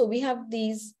 And so we have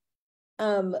these,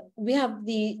 the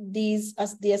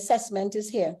assessment is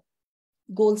here.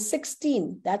 Goal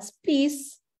 16, that's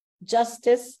peace,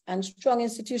 justice, and strong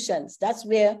institutions. That's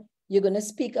where you're going to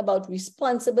speak about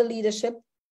responsible leadership,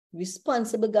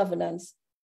 responsible governance.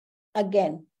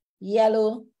 Again,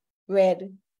 yellow,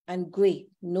 red, and gray,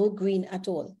 no green at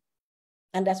all.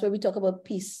 And that's where we talk about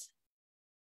peace.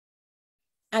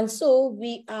 And so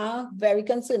we are very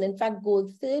concerned. In fact,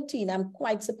 goal 13, I'm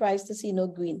quite surprised to see no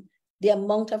green, the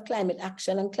amount of climate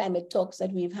action and climate talks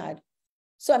that we've had.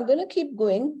 So I'm going to keep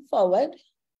going forward.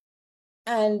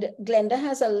 And Glenda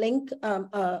has a link,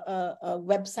 a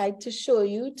website to show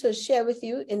you, to share with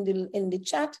you in the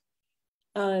chat.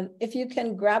 If you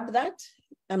can grab that,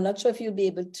 I'm not sure if you'll be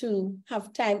able to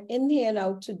have time in here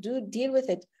now to deal with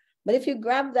it. But if you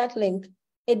grab that link,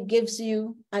 it gives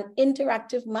you an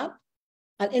interactive map,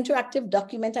 an interactive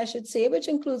document, I should say, which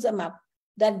includes a map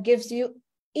that gives you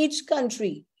each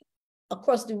country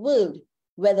across the world,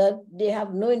 whether they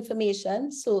have no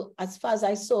information. So as far as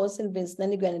I saw, St. Vincent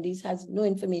and the Grenadines has no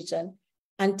information.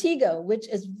 Antigua, which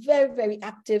is very, very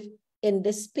active in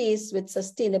this space with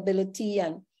sustainability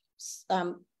and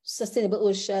sustainable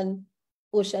ocean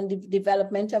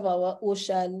development of our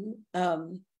ocean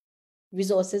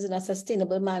resources in a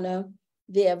sustainable manner.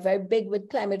 They are very big with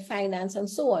climate finance and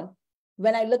so on.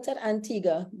 When I looked at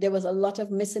Antigua, there was a lot of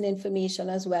missing information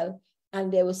as well.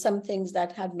 And there were some things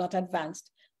that had not advanced.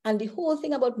 And the whole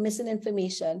thing about missing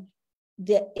information,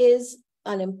 there is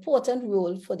an important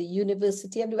role for the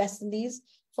University of the West Indies,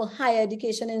 for higher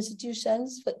education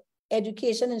institutions, for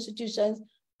education institutions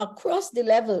across the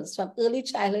levels, from early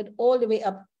childhood all the way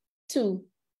up to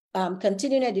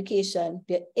continuing education.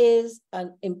 There is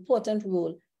an important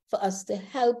role for us to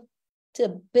help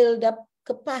to build up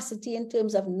capacity in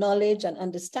terms of knowledge and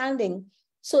understanding,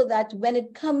 so that when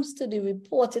it comes to the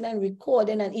reporting and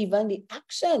recording and even the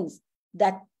actions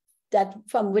that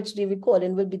from which the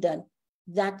recording will be done,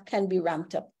 that can be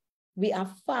ramped up. We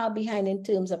are far behind in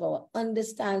terms of our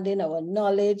understanding, our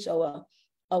knowledge, our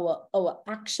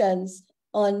actions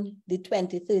on the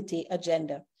 2030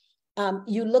 agenda.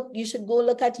 You should go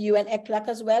look at UN ECLAC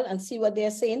as well and see what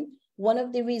they're saying. One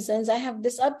of the reasons I have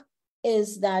this up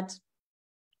is that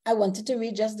I wanted to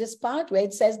read just this part where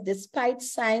it says, despite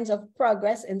signs of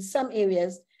progress in some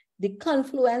areas, the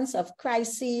confluence of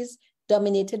crises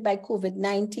dominated by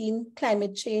COVID-19,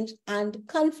 climate change, and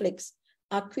conflicts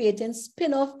are creating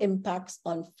spin-off impacts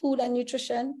on food and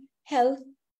nutrition, health,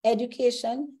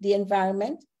 education, the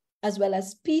environment, as well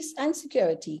as peace and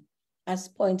security, as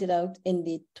pointed out in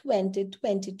the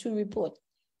 2022 report.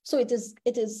 So it is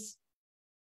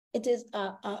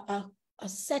a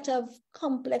set of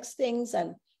complex things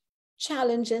and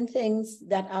challenging things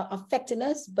that are affecting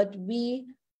us, but we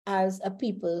as a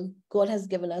people, God has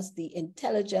given us the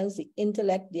intelligence, the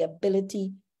intellect, the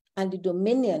ability, and the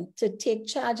dominion to take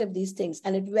charge of these things.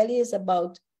 And it really is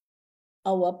about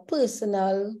our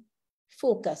personal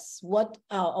focus. What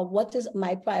is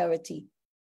my priority?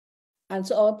 And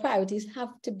so our priorities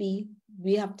have to be,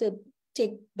 we have to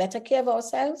take better care of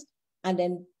ourselves, and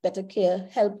then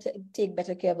help to take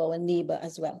better care of our neighbor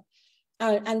as well.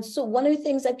 And so one of the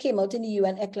things that came out in the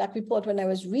UN ECLAC report when I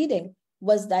was reading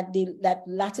was that that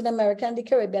Latin America and the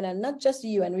Caribbean, and not just the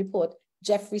UN report,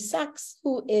 Jeffrey Sachs,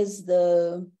 who is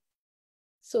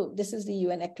so this is the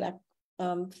UN ECLAC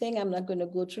thing. I'm not going to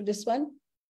go through this one.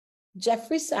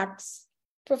 Jeffrey Sachs,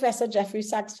 Professor Jeffrey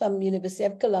Sachs from University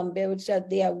of Columbia, which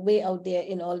they are way out there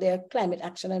in all their climate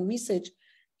action and research.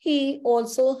 He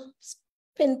also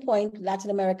pinpoint Latin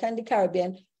America and the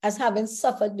Caribbean as having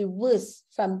suffered the worst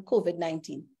from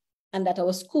COVID-19, and that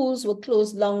our schools were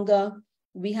closed longer.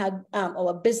 We had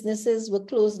our businesses were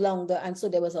closed longer. And so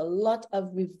there was a lot of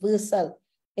reversal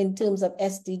in terms of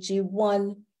SDG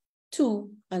 1,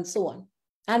 2, and so on,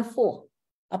 and 4,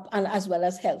 and as well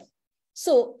as health.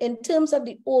 So in terms of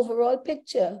the overall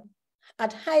picture,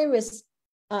 at high risk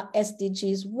are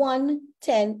SDGs 1,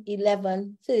 10,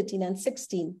 11, 13, and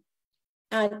 16.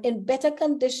 And in better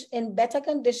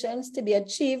conditions to be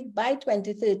achieved by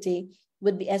 2030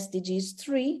 would be SDGs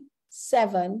 3,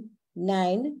 7,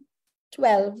 9,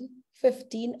 12,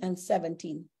 15, and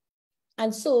 17.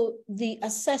 And so the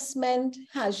assessment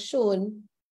has shown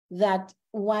that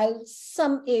while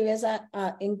some areas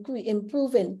are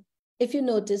improving, if you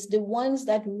notice, the ones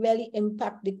that really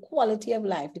impact the quality of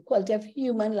life, the quality of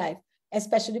human life,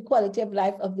 especially the quality of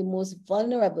life of the most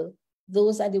vulnerable,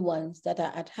 those are the ones that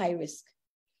are at high risk.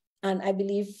 And I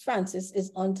believe Francis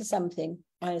is onto something,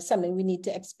 and it's something we need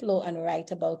to explore and write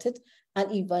about it,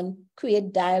 and even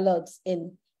create dialogues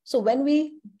in. So when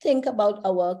we think about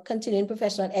our continuing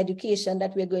professional education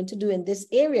that we're going to do in this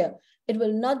area, it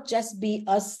will not just be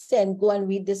us saying, go and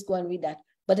read this, go and read that,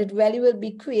 but it really will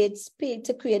be create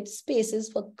spaces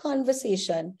for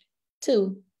conversation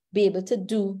to be able to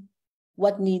do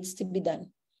what needs to be done.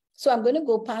 So I'm going to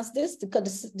go past this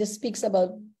because this speaks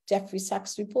about Jeffrey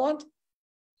Sachs' report.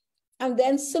 And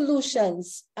then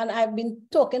solutions. And I've been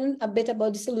talking a bit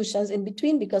about the solutions in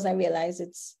between because I realize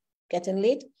it's getting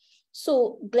late.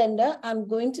 So Glenda, I'm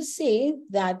going to say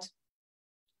that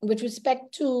with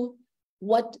respect to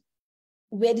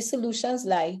where the solutions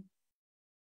lie,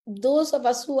 those of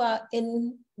us who are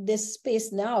in this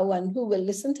space now and who will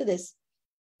listen to this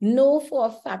know for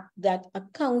a fact that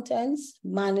accountants,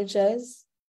 managers,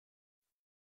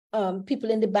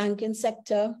 people in the banking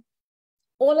sector,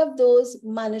 all of those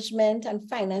management and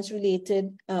finance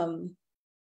related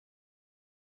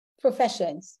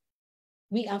professions,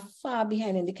 we are far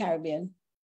behind in the Caribbean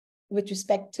with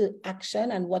respect to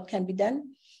action and what can be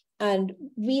done. And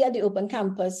we at the Open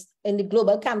Campus, in the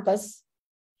Global Campus,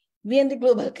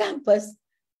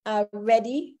 are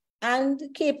ready and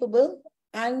capable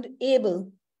and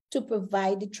able to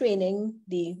provide the training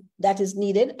that is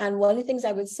needed. And one of the things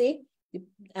I would say,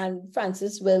 and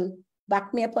Francis will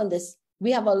back me up on this,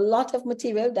 we have a lot of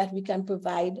material that we can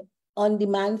provide on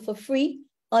demand for free,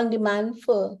 on demand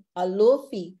for a low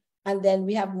fee. And then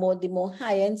we have the more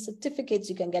high-end certificates.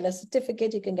 You can get a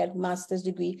certificate, you can get a master's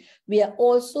degree. We are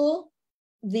also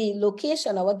the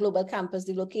location, our global campus,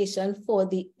 the location for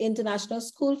the International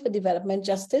School for Development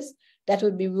Justice that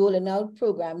would be rolling out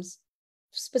programs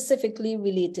specifically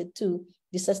related to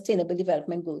the Sustainable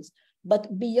Development Goals.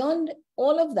 But beyond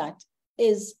all of that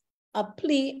is a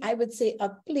plea, I would say a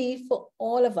plea for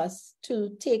all of us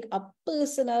to take a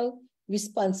personal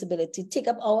responsibility, take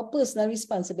up our personal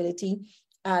responsibility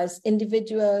as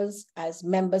individuals, as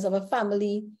members of a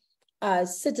family,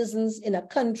 as citizens in a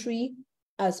country,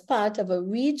 as part of a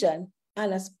region,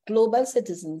 and as global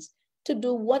citizens to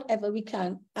do whatever we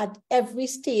can at every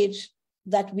stage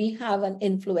that we have an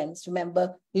influence.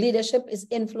 Remember, leadership is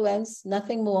influence,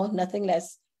 nothing more, nothing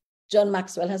less. John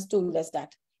Maxwell has told us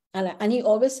that. And he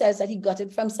always says that he got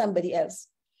it from somebody else.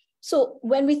 So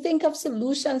when we think of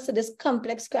solutions to this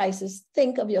complex crisis,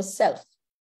 think of yourself.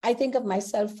 I think of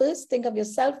myself first, think of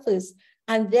yourself first,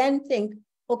 and then think,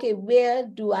 okay, where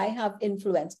do I have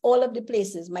influence? All of the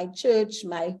places, my church,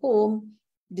 my home,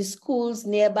 the schools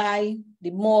nearby,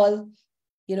 the mall,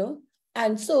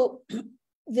 and so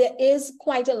there is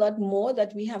quite a lot more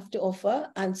that we have to offer.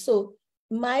 And so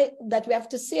that we have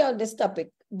to say on this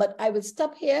topic, but I will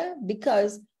stop here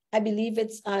because I believe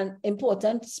it's an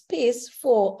important space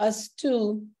for us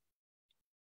to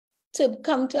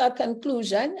come to a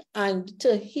conclusion and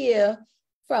to hear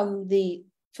from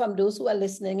those who are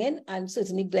listening in, and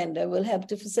certainly Glenda will help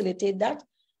to facilitate that.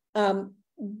 And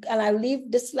I'll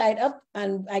leave this slide up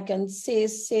and I can say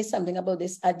something about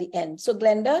this at the end. So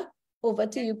Glenda, over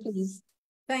to you, please.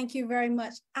 Thank you very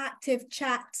much. Active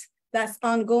chat that's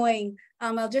ongoing.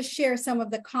 I'll just share some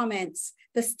of the comments.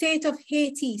 The state of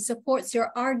Haiti supports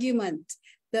your argument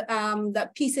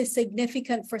that peace is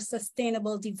significant for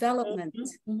sustainable development.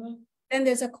 Then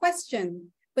there's a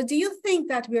question, but do you think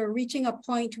that we're reaching a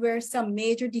point where some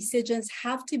major decisions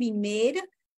have to be made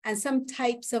and some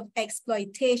types of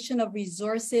exploitation of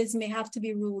resources may have to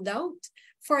be ruled out?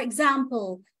 For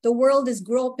example, the world is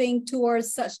groping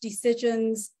towards such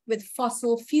decisions with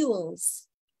fossil fuels.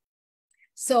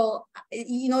 So,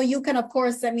 you know, you can, of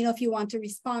course, let me know if you want to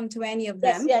respond to any of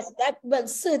them. Yes, that, well,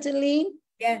 certainly,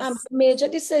 yes. Major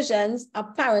decisions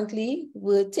apparently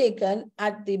were taken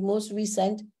at the most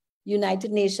recent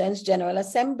United Nations General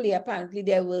Assembly. Apparently,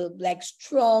 there were like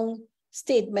strong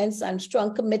statements and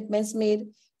strong commitments made.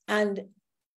 And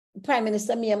Prime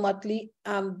Minister Mia Mottley,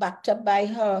 backed up by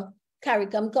her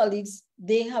CARICOM colleagues,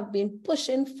 they have been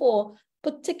pushing for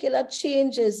particular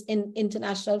changes in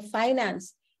international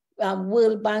finance,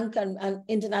 World Bank and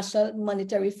International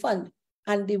Monetary Fund,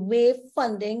 and the way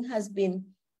funding has been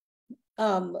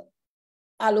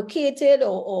allocated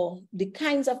or the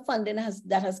kinds of funding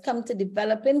that has come to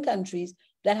developing countries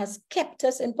that has kept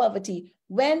us in poverty.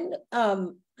 When,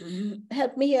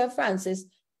 help me here, Francis,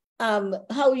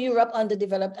 how Europe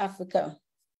underdeveloped Africa.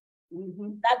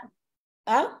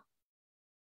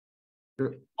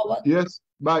 Yes,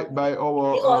 by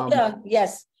our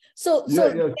yes. So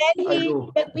yes,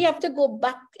 then we have to go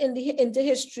back into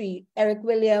history. Eric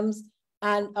Williams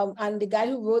and the guy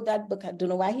who wrote that book, I don't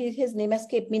know why his name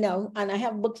escaped me now, and I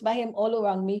have books by him all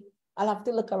around me. I'll have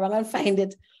to look around and find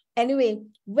it. Anyway,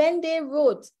 when they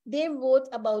wrote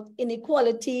about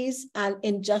inequalities and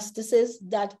injustices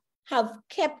that have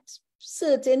kept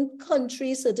certain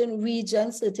countries, certain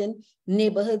regions, certain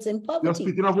neighborhoods in poverty. You're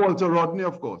speaking of Walter Rodney,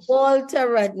 of course. Walter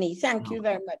Rodney, thank you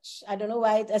very much. I don't know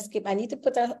why it escaped. I need to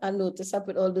put a notice up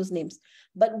with all those names.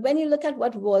 But when you look at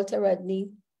what Walter Rodney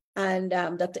and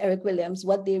Dr. Eric Williams,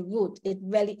 what they wrote, it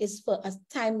really is for a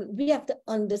time. We have to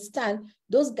understand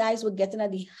those guys were getting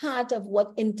at the heart of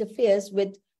what interferes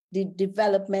with the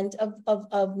development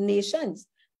of nations.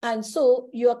 And so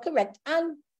you're correct.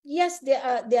 And yes, there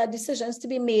are decisions to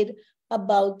be made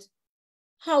about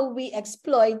how we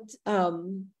exploit,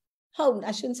 how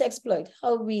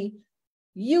we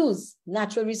use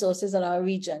natural resources in our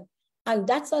region. And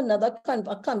that's another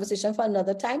conversation for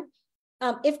another time.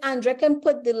 If Andrea can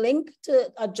put the link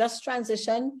to a Just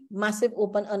Transition massive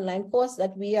open online course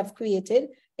that we have created,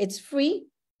 it's free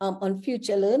on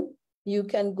FutureLearn. You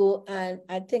can go, and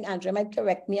I think Andrea might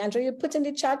correct me. Andrea, you put in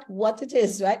the chat what it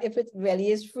is, right? If it really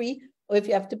is free, or if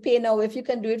you have to pay now, if you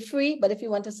can do it free, but if you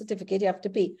want a certificate, you have to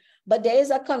pay. But there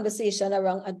is a conversation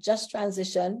around a just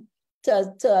transition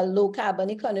to a low carbon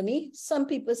economy. Some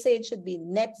people say it should be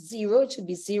net zero, it should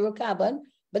be zero carbon.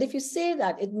 But if you say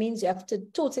that, it means you have to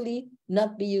totally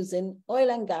not be using oil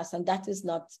and gas, and that is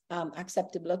not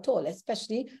acceptable at all,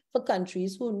 especially for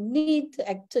countries who need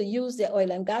to use their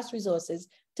oil and gas resources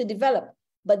to develop.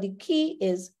 But the key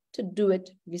is to do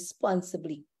it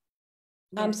responsibly.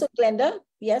 Yes. So Glenda,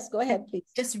 yes, go ahead, please.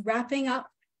 Just wrapping up,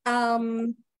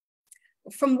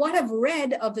 from what I've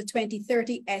read of the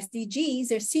 2030 SDGs,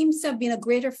 there seems to have been a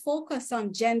greater focus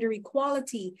on gender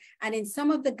equality. And in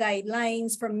some of the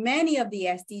guidelines for many of the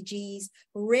SDGs,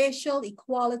 racial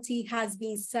equality has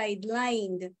been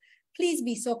sidelined. Please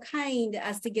be so kind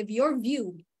as to give your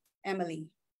view, Emily.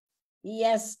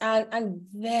 Yes, and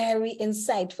very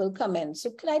insightful comments.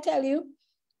 So could I tell you,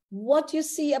 what you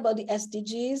see about the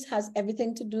SDGs has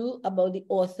everything to do about the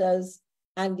authors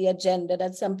and the agenda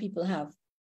that some people have.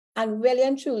 And really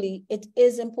and truly, it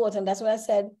is important. That's what I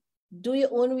said. Do your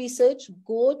own research,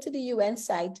 go to the UN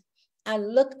site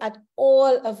and look at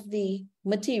all of the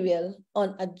material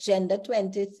on Agenda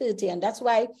 2030. And that's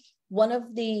why one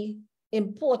of the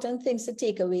important things to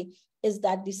take away is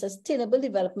that the Sustainable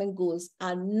Development Goals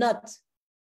are not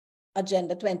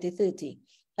Agenda 2030.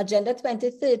 Agenda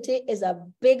 2030 is a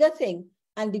bigger thing,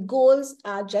 and the goals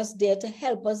are just there to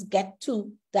help us get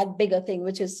to that bigger thing,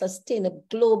 which is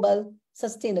global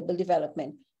sustainable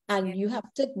development. And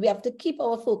we have to keep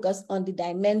our focus on the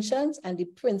dimensions and the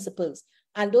principles.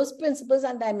 And those principles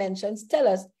and dimensions tell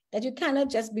us that you cannot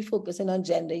just be focusing on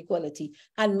gender equality.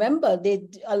 And remember,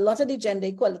 a lot of the gender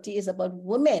equality is about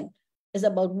women. It's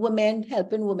about women,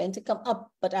 helping women to come up.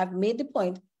 But I've made the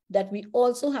point that we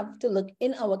also have to look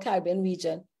in our Caribbean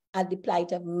region at the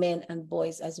plight of men and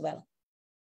boys as well.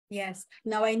 Yes.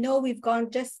 Now, I know we've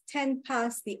gone just 10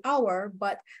 past the hour,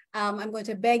 but I'm going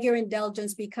to beg your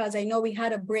indulgence because I know we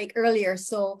had a break earlier.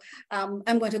 So I'm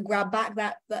going to grab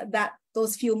back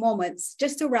those few moments.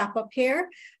 Just to wrap up here,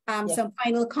 some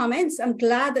final comments. I'm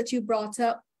glad that you brought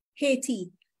up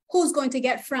Haiti. Who's going to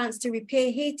get France to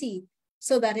repay Haiti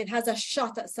so that it has a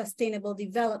shot at sustainable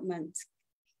development?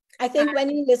 I think when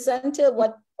you listen to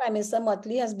what Prime Minister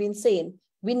Mottley has been saying,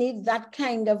 we need that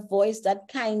kind of voice, that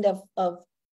kind of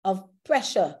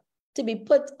pressure to be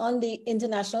put on the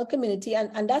international community.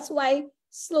 And that's why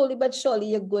slowly but surely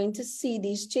you're going to see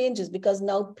these changes, because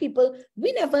now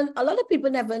a lot of people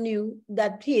never knew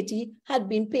that Haiti had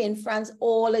been paying France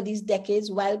all of these decades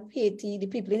while Haiti, the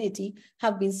people in Haiti,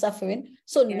 have been suffering.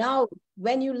 So now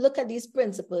when you look at these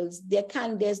principles,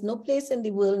 there's no place in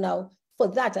the world now for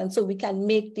that. And so we can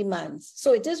make demands.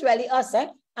 So it is really us,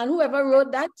 and whoever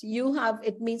wrote that,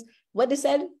 it means what they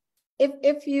said.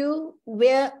 If you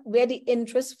where the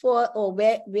interest for, or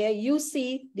where you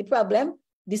see the problem,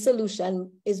 the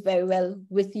solution is very well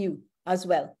with you as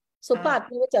well. So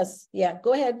partner with us. Yeah,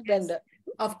 go ahead, Brenda.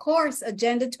 Of course,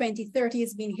 Agenda 2030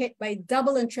 has been hit by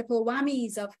double and triple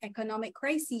whammies of economic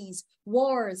crises,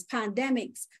 wars,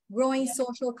 pandemics, growing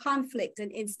social conflict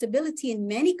and instability in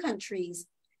many countries,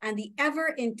 and the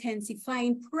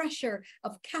ever-intensifying pressure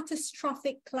of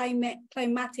catastrophic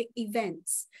climatic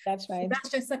events. That's right. So that's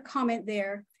just a comment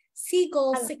there. See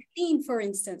goal 16, for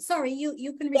instance. Sorry,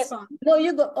 you can respond. Yes. No,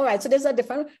 you go. All right, so there's a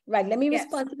different, right, let me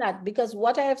respond to that, because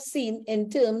what I have seen in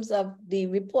terms of the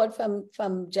report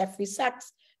from Jeffrey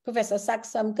Sachs, Professor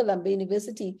Sachs from Columbia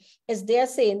University, is they're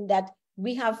saying that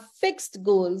we have fixed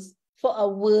goals for a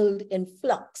world in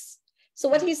flux. So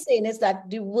what he's saying is that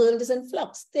the world is in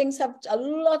flux. A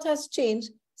lot has changed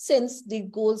since the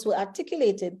goals were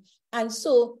articulated. And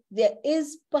so there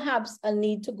is perhaps a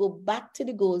need to go back to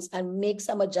the goals and make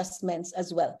some adjustments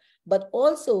as well. But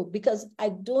also because I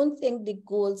don't think the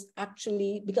goals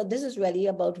actually, because this is really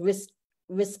about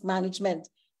risk management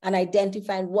and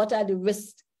identifying what are the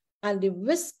risks, and the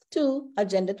risk to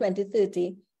Agenda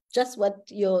 2030, just what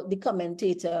the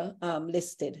commentator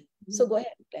listed. Mm-hmm. So go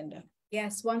ahead, Brenda.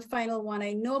 Yes, one final one.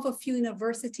 I know of a few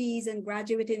universities and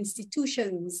graduate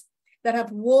institutions that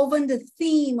have woven the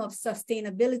theme of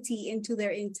sustainability into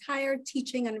their entire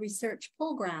teaching and research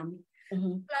program.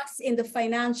 Mm-hmm. Plus in the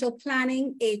financial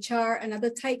planning, HR, and other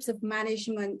types of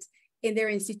management in their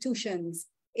institutions.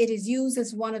 It is used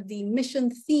as one of the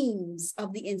mission themes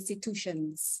of the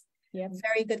institutions. Yep.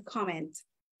 Very good comment.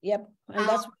 Yep, and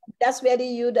that's where the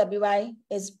UWI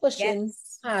is pushing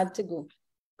hard to go.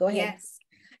 Go ahead. Yes.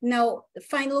 Now, the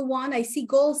final one, I see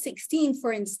goal 16,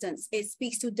 for instance. It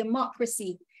speaks to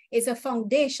democracy. It's a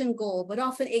foundation goal, but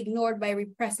often ignored by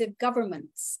repressive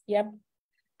governments. Yep.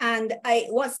 And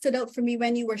what stood out for me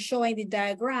when you were showing the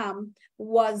diagram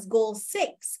was goal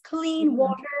 6, clean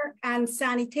water and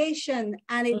sanitation.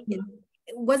 And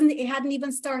it hadn't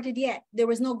even started yet. There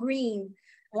was no green.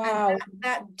 Wow.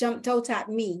 That jumped out at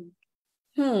me.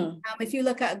 If you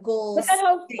look at goals. Look at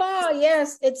how far,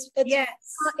 it's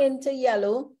far into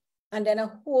yellow and then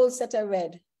a whole set of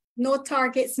red. No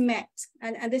targets met.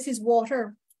 And this is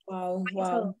water. Wow,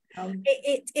 wow.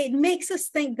 It makes us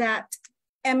think that,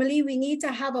 Emily, we need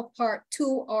to have a part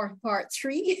 2 or part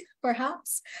 3,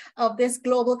 perhaps, of this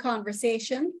global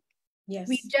conversation. Yes.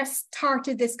 We just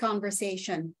started this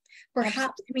conversation.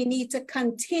 Perhaps we need to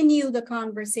continue the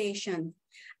conversation.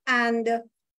 And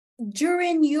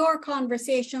during your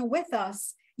conversation with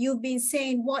us, you've been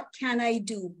saying, what can I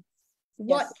do?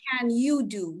 What can you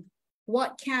do?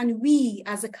 What can we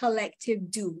as a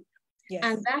collective do? Yes.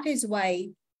 And that is why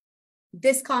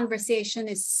this conversation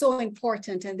is so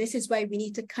important. And this is why we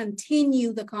need to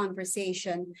continue the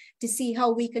conversation to see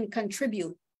how we can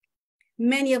contribute.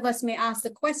 Many of us may ask the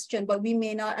question, but we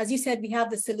may not, as you said, we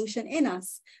have the solution in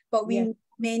us, but we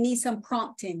may need some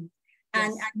prompting.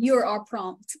 And you're our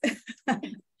prompt.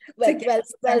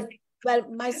 Well,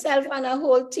 myself and our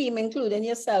whole team, including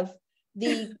yourself,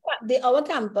 our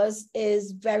campus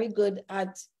is very good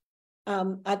at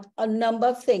a number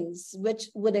of things, which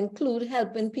would include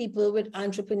helping people with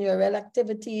entrepreneurial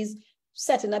activities,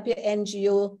 setting up your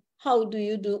NGO. How do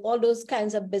you do all those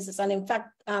kinds of business? And in fact,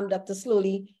 Dr.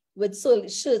 Slowly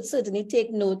should certainly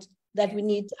take note that we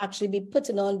need to actually be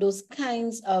putting on those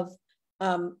kinds of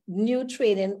new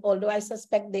training, although I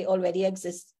suspect they already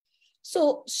exist.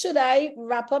 So should I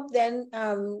wrap up then,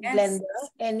 Glenda?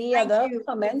 Any other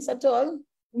comments at all?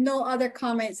 No other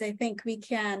comments. I think we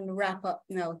can wrap up.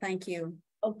 No, thank you.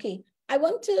 Okay. I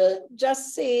want to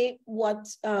just say what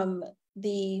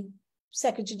the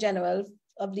Secretary General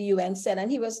of the UN said,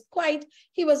 and he was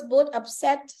both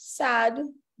upset, sad,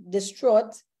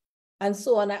 distraught, and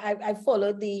so on. I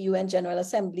followed the UN General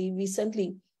Assembly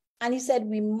recently, and he said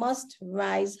we must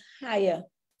rise higher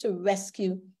to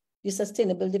rescue the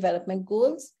Sustainable Development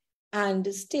Goals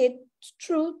and stay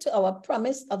true to our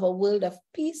promise of a world of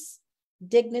peace,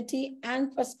 dignity,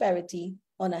 and prosperity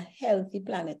on a healthy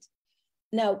planet.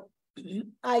 Now,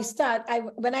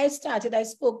 when I started, I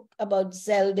spoke about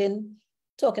Zeldin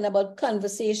talking about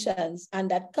conversations, and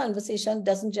that conversation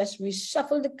doesn't just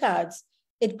reshuffle the cards,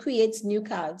 it creates new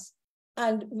cards.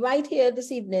 And right here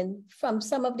this evening, from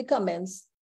some of the comments,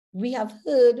 we have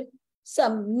heard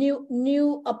some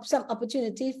some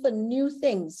opportunity for new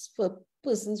things for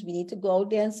persons. We need to go out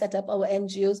there and set up our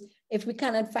NGOs. If we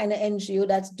cannot find an NGO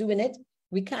that's doing it,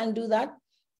 we can do that.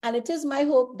 And it is my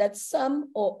hope that some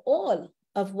or all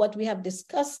of what we have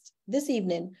discussed this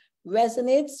evening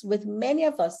resonates with many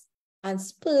of us and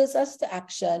spurs us to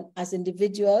action as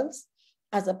individuals,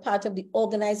 as a part of the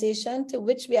organization to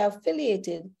which we are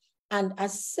affiliated, and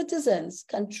as citizens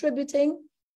contributing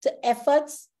to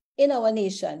efforts in our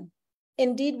nation.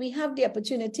 Indeed, we have the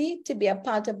opportunity to be a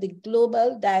part of the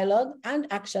global dialogue and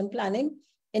action planning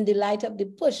in the light of the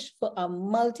push for a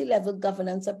multi-level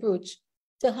governance approach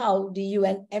to how the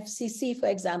UNFCCC, for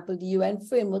example, the UN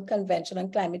Framework Convention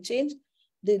on Climate Change,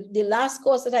 the last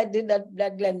course that I did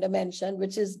that Glenda mentioned,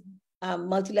 which is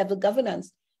multi-level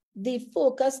governance, the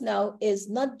focus now is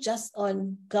not just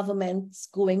on governments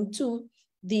going to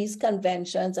these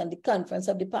conventions and the conference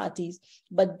of the parties,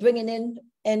 but bringing in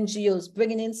NGOs,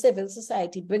 bringing in civil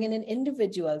society, bringing in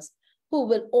individuals who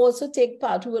will also take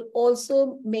part, who will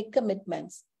also make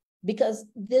commitments, because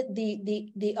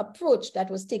the approach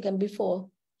that was taken before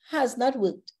has not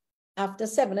worked after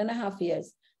 7.5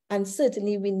 years. And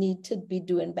certainly we need to be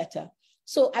doing better.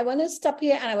 So I want to stop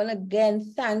here, and I want to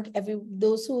again thank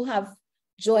those who have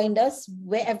joined us,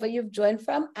 wherever you've joined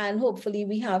from, and hopefully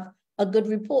we have a good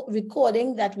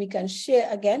recording that we can share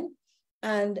again.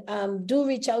 And do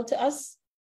reach out to us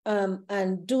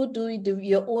and do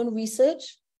your own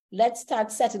research. Let's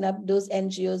start setting up those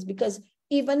NGOs, because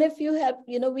even if you help,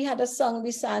 we had a song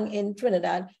we sang in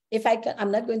Trinidad. If I can,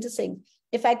 I'm not going to sing.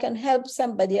 If I can help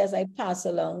somebody as I pass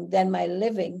along, then my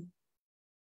living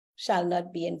shall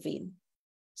not be in vain.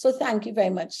 So thank you very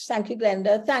much. Thank you,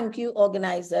 Glenda. Thank you,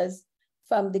 organizers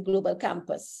from the Global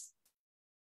Campus.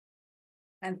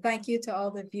 And thank you to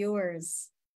all the viewers.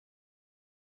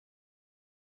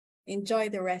 Enjoy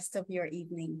the rest of your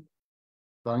evening.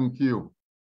 Thank you.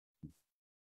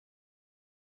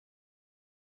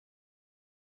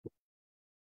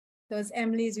 So as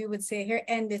Emily's, we would say, here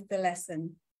endeth the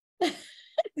lesson.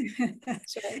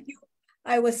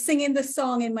 I was singing the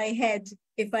song in my head,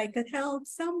 if I could help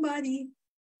somebody,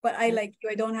 but I like you,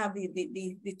 I don't have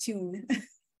the tune.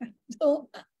 So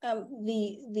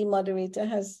the moderator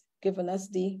has given us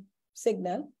the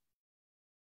signal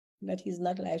that he's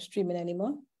not live streaming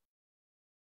anymore.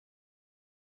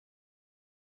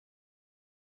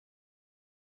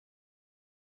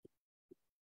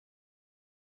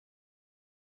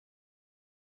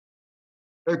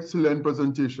 Excellent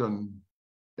presentation,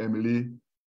 Emily,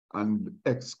 and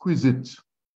exquisite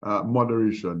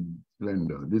moderation,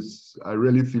 Glenda. This, I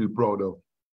really feel proud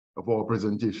of our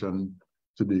presentation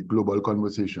to the Global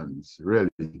Conversations,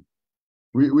 really.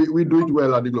 We do it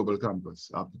well at the Global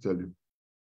Campus, I have to tell you.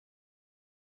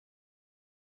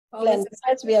 Glenda,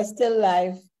 as we are still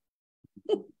live.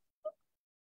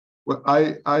 Well,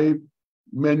 I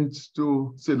meant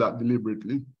to say that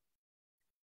deliberately.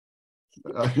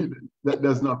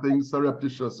 There's nothing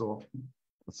surreptitious or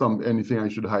anything I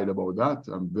should hide about that.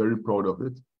 I'm very proud of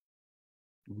it.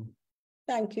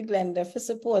 Thank you, Glenda, for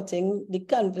supporting the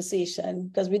conversation,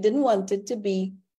 because we didn't want it to be